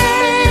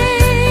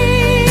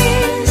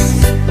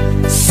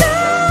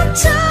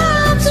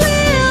 Sometimes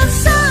we'll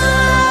sigh,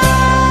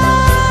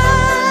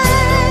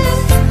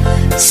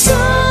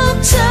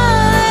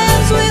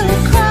 sometimes we'll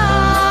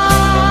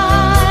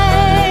cry,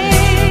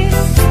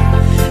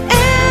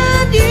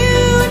 and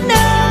you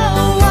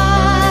know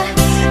why.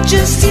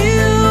 Just you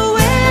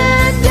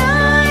and I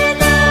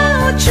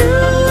know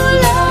true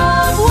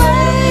love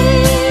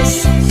ways.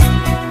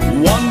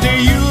 One day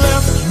you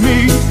left me,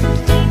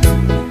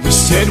 you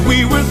said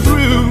we were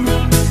through.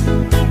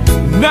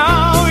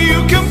 Now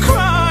you come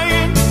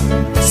crying,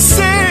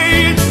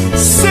 saying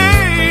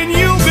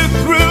you'll be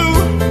through.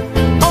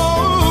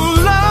 Oh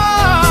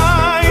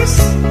lies,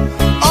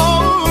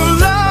 oh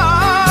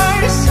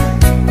lies,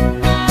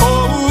 oh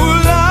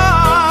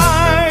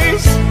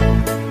lies.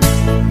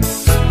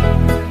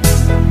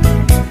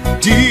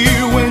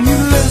 Dear, when you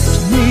left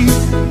me,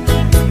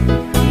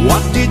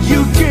 what did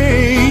you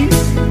gain?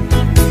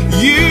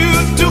 You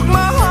took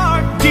my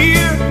heart,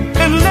 dear,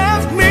 and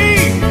left me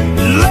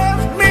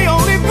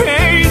only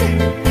pain.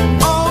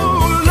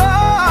 Oh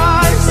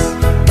lies,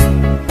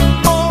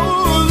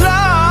 oh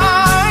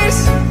lies,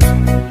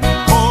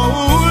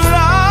 oh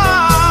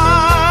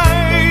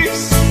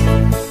lies.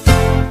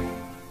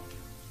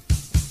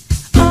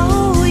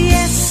 Oh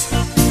yes,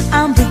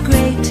 I'm the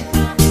great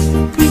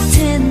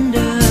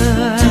pretender,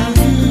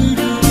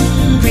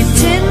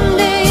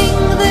 pretending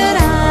that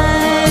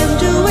I'm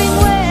doing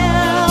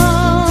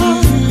well.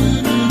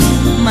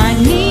 My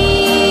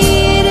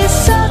need is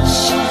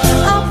such,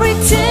 I'll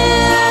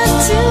pretend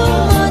too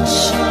much.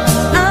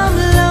 I'm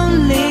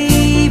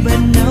lonely, but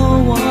no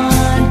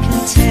one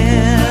can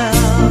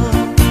tell.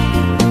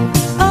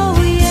 Oh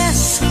yes,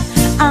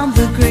 I'm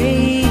the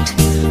great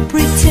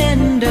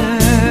pretender.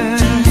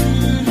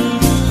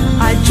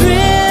 I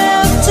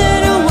drift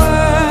in a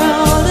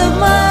world of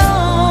my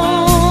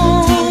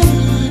own.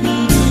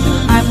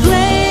 I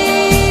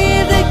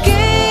play the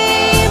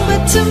game,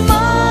 but to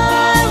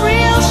my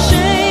real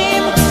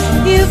shame,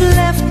 you've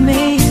left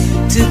me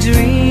to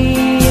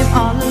dream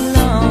all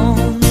alone.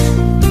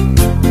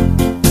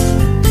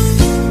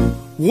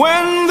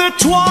 When the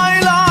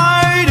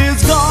twilight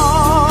is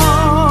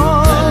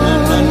gone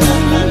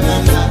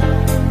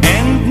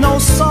and no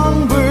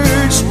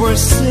songbirds were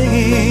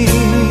singing,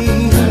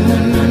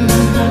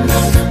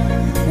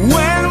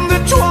 when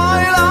the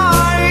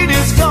twilight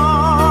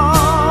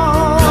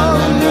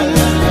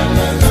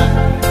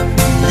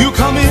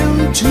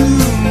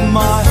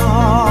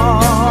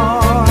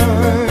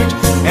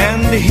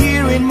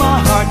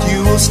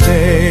will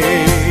stay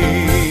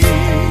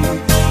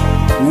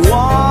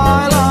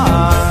while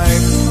I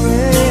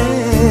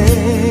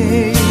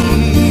pray.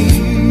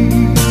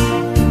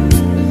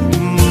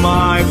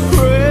 My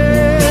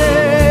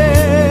prayer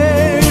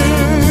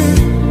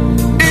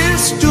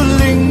is to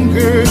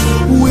linger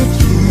with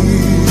you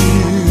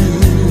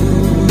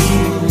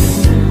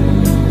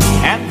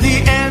at the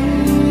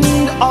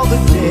end of the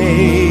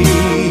day,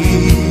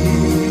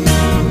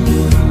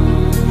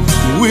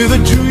 with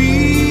a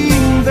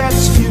dream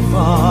that's divine.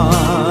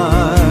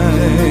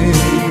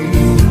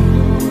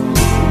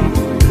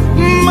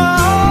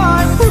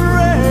 My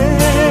prayer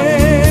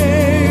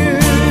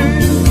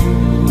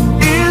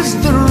is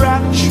the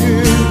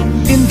rapture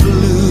in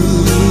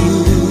blue,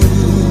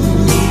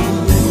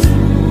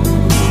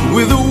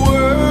 with a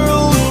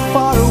world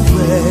far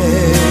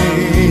away,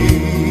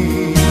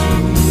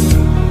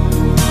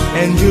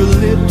 and your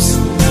lips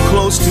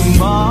close to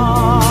mine.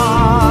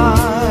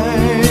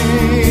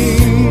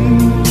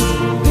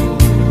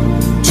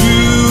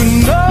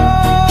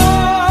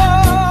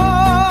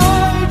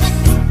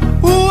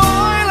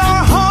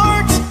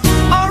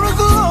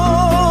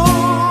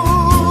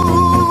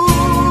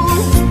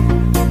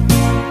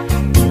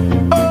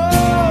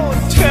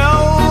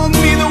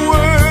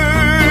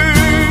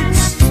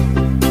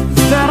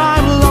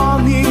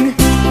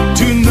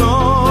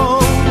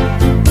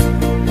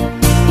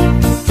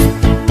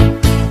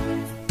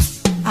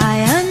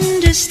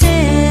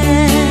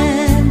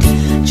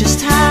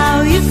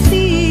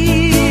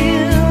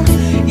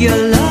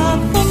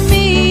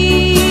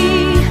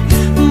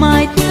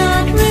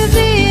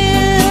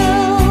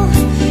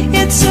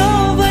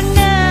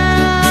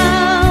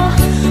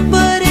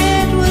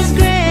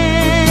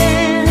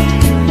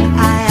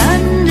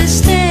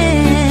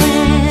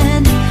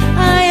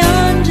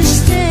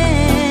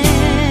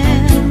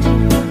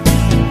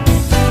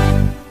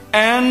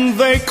 And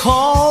they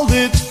called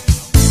it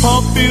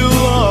puppy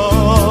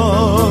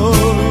love.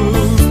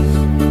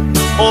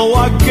 Oh,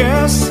 I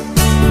guess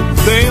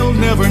they'll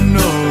never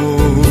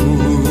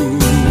know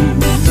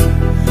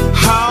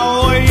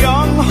how a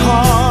young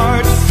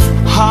heart,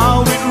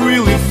 how it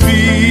really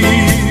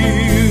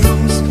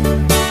feels,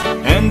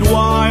 and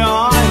why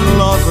I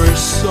love her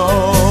so.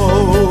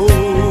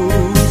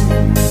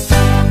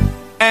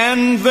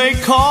 And they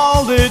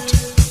called it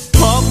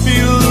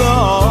puppy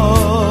love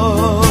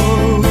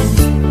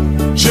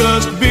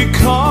just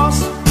because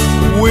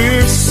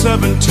we're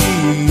 17.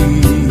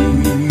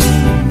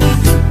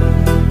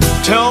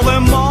 Tell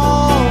them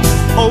all,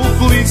 oh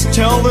please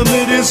tell them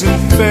it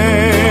isn't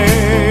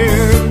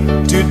fair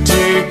to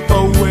take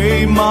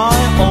away my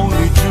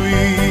only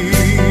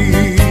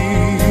dream.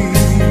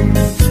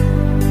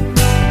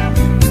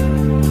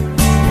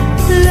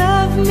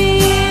 Love me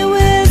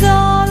with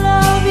all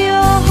of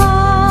your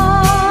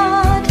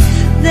heart,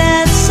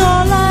 that's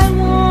all I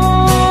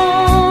want.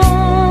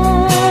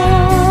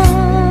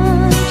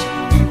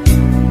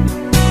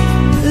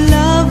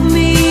 Love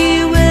me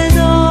with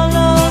all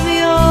of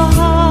your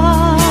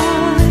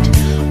heart,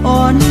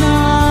 or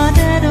not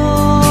at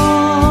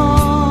all.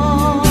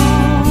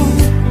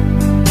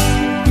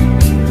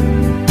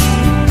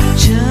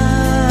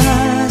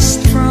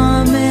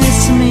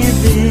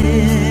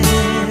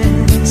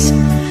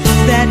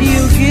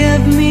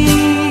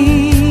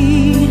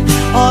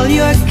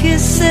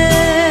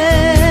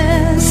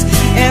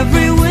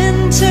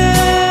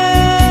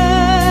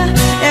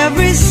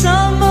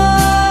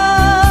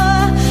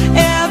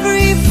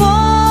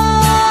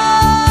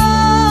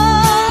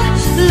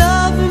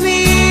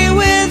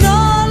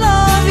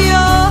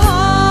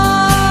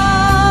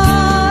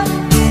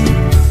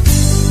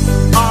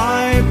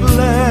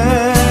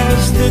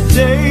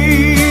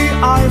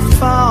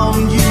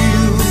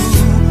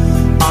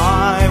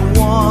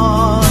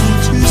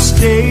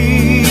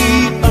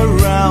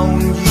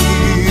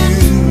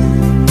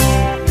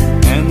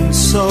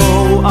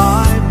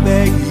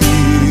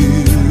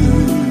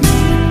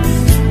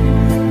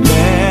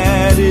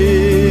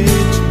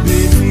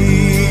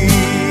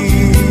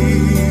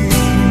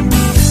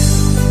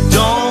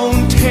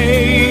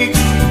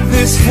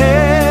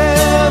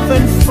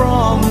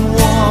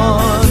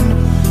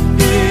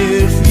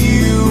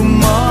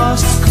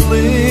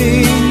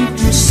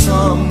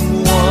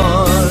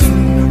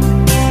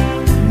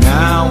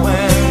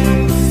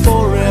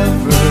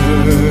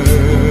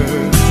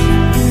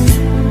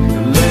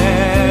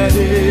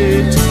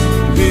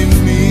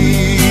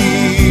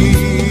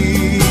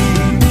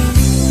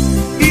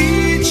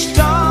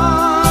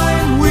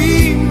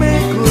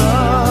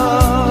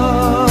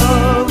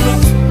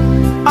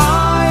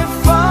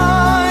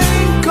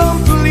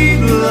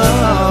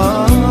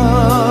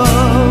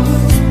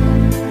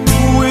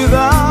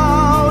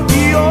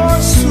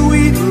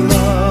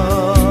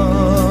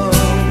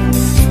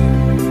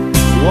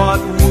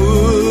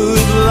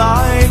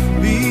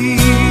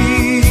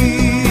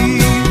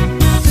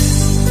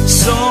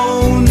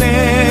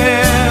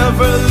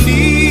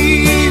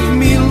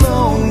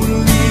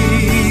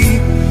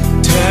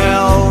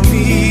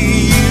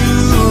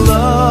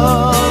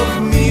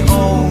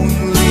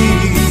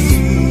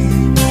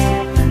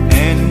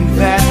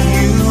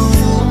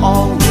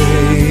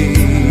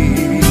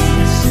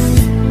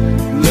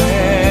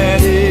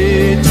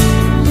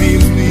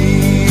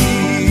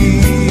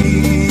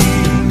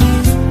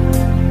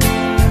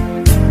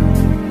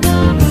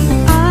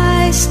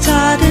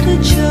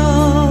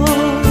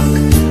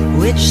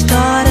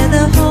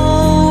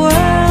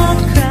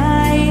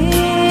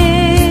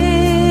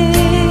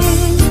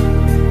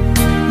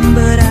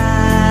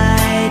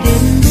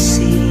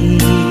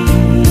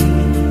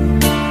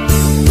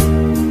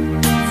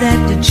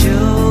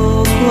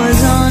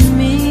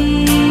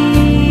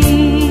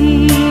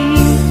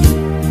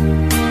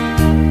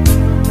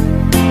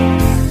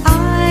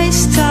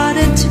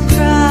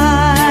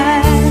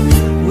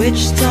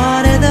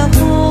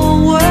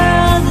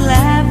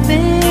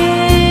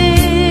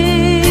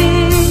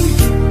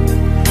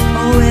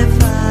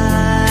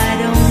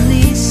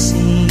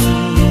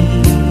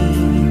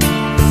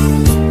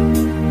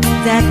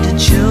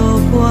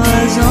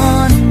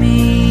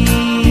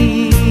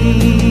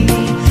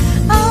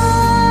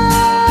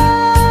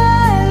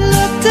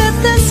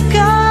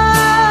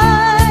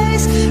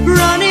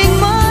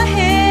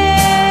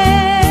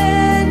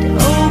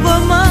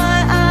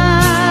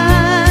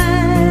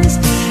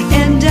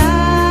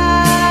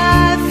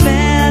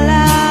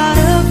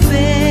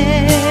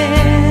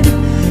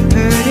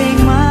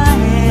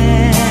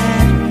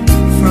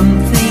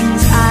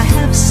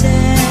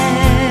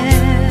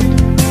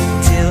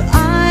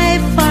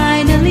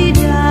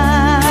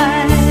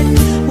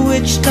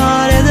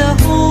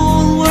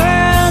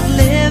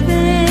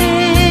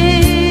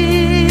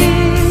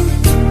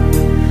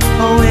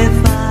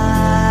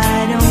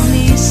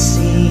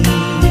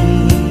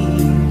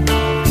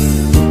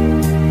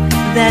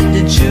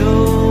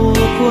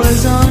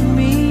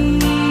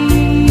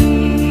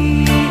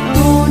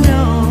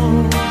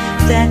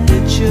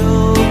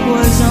 joke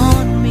was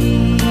on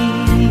me.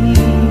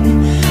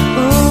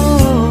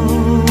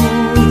 Oh,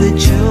 the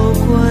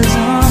joke was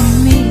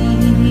on me.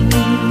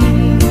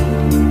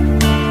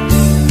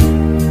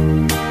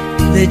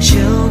 The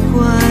joke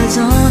was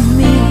on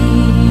me.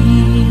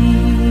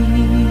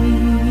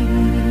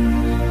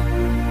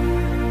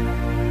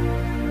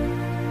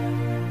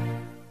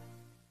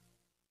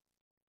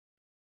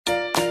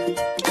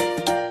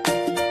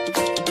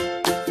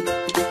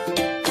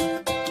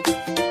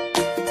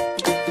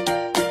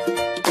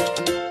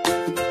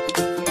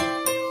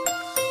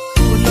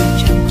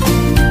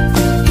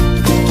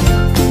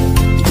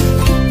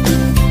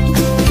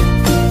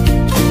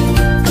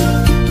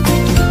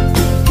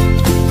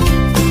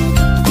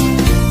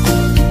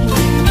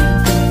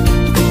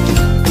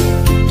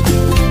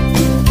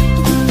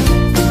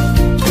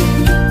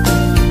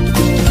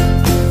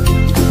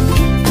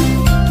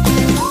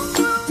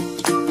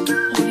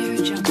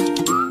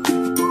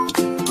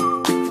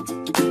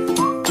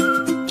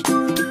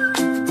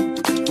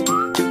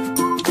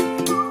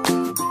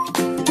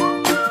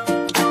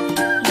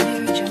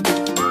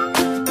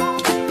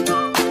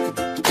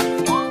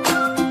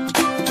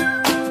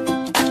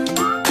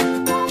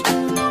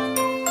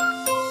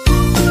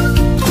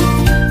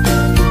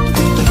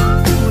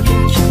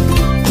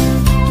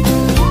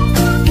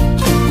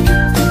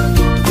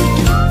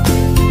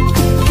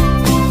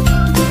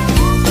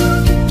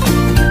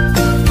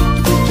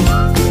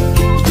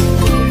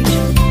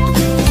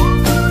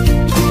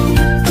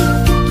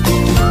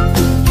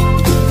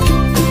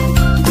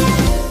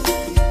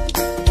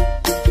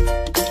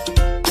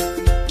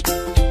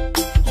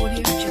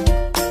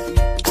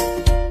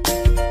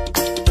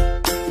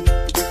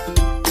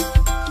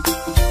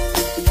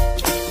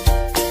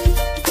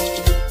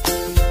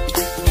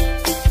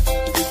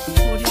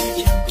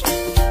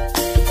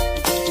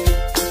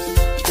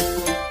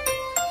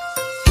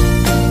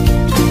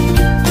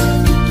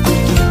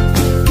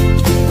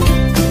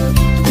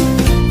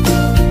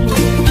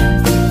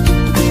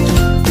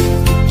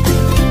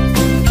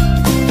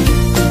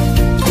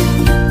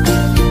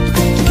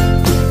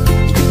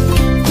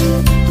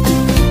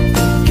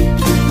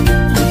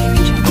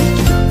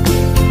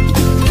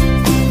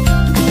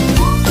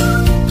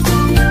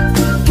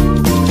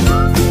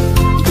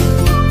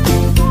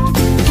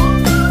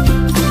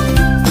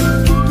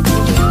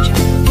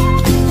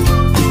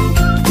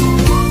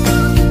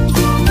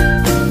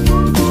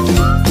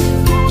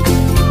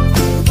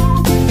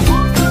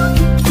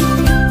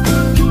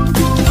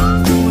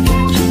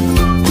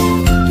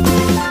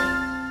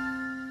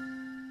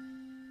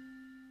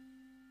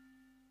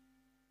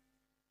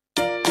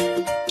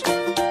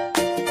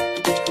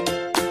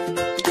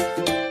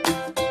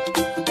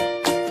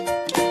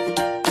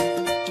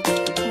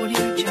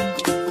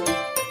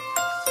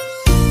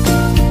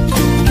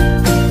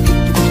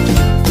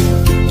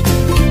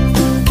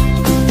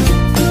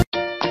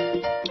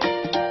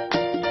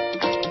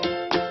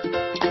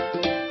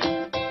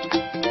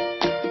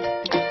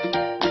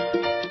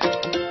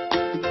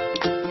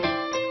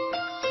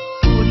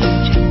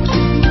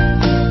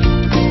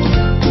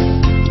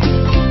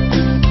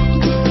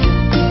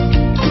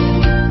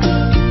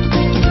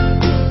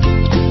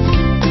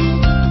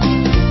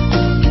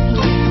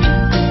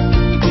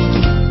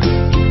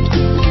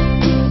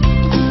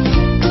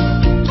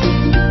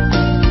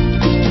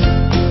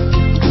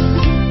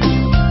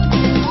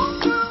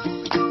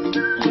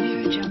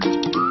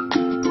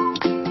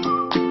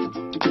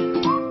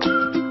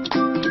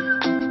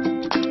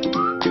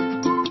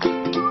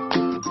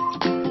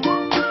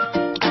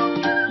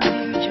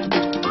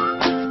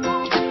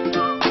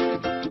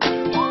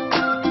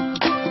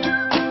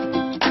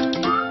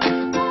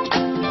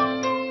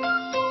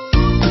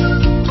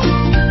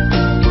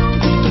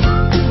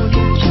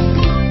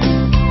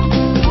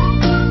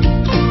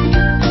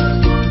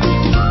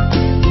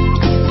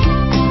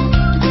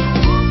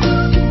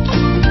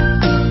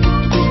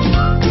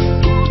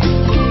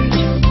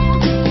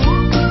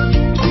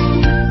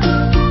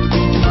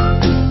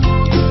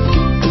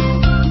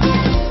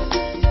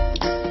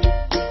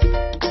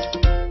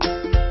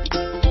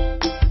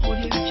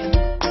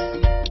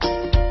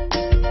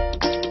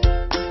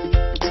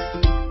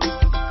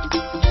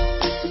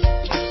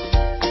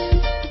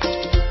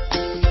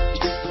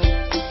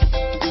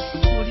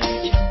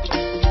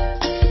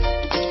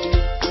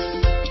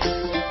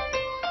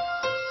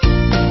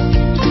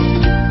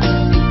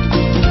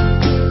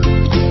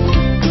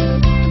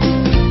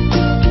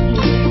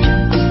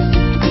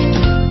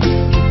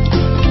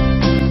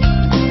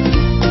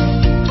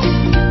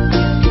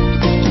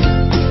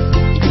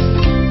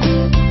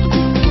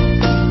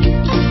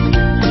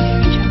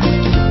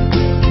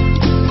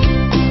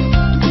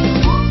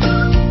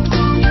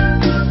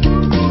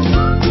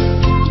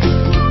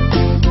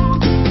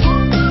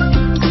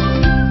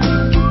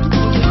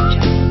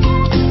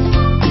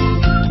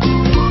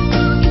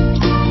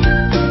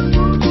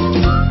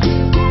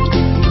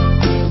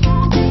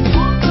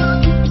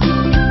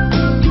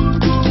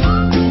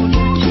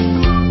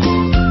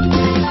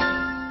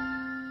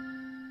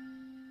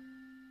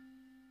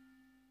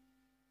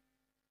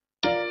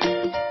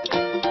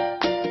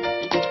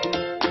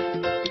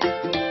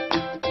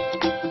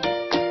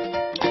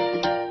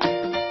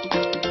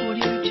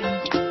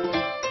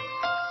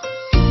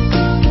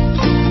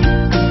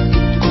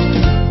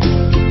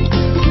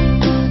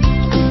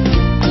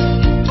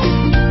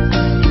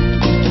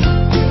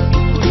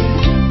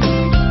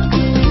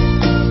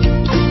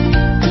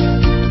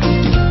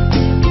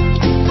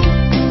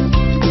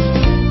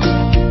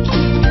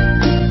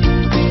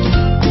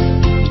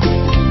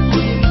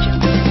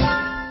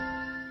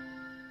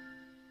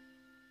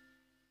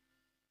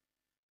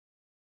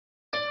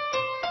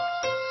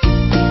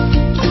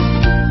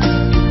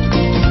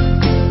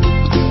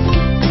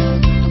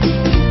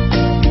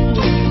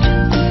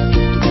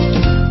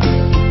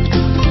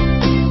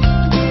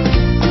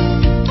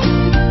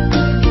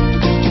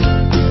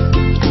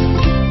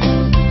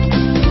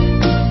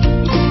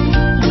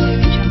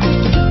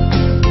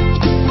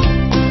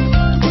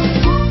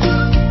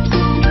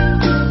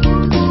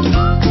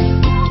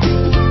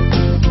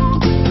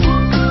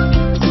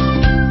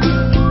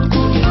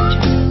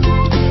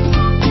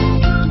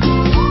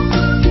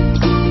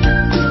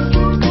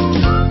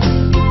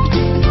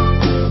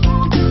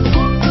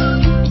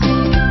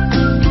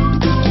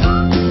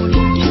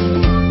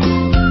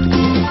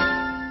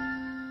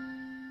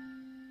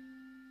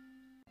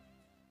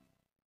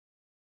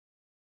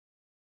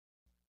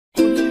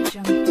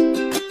 Jungle.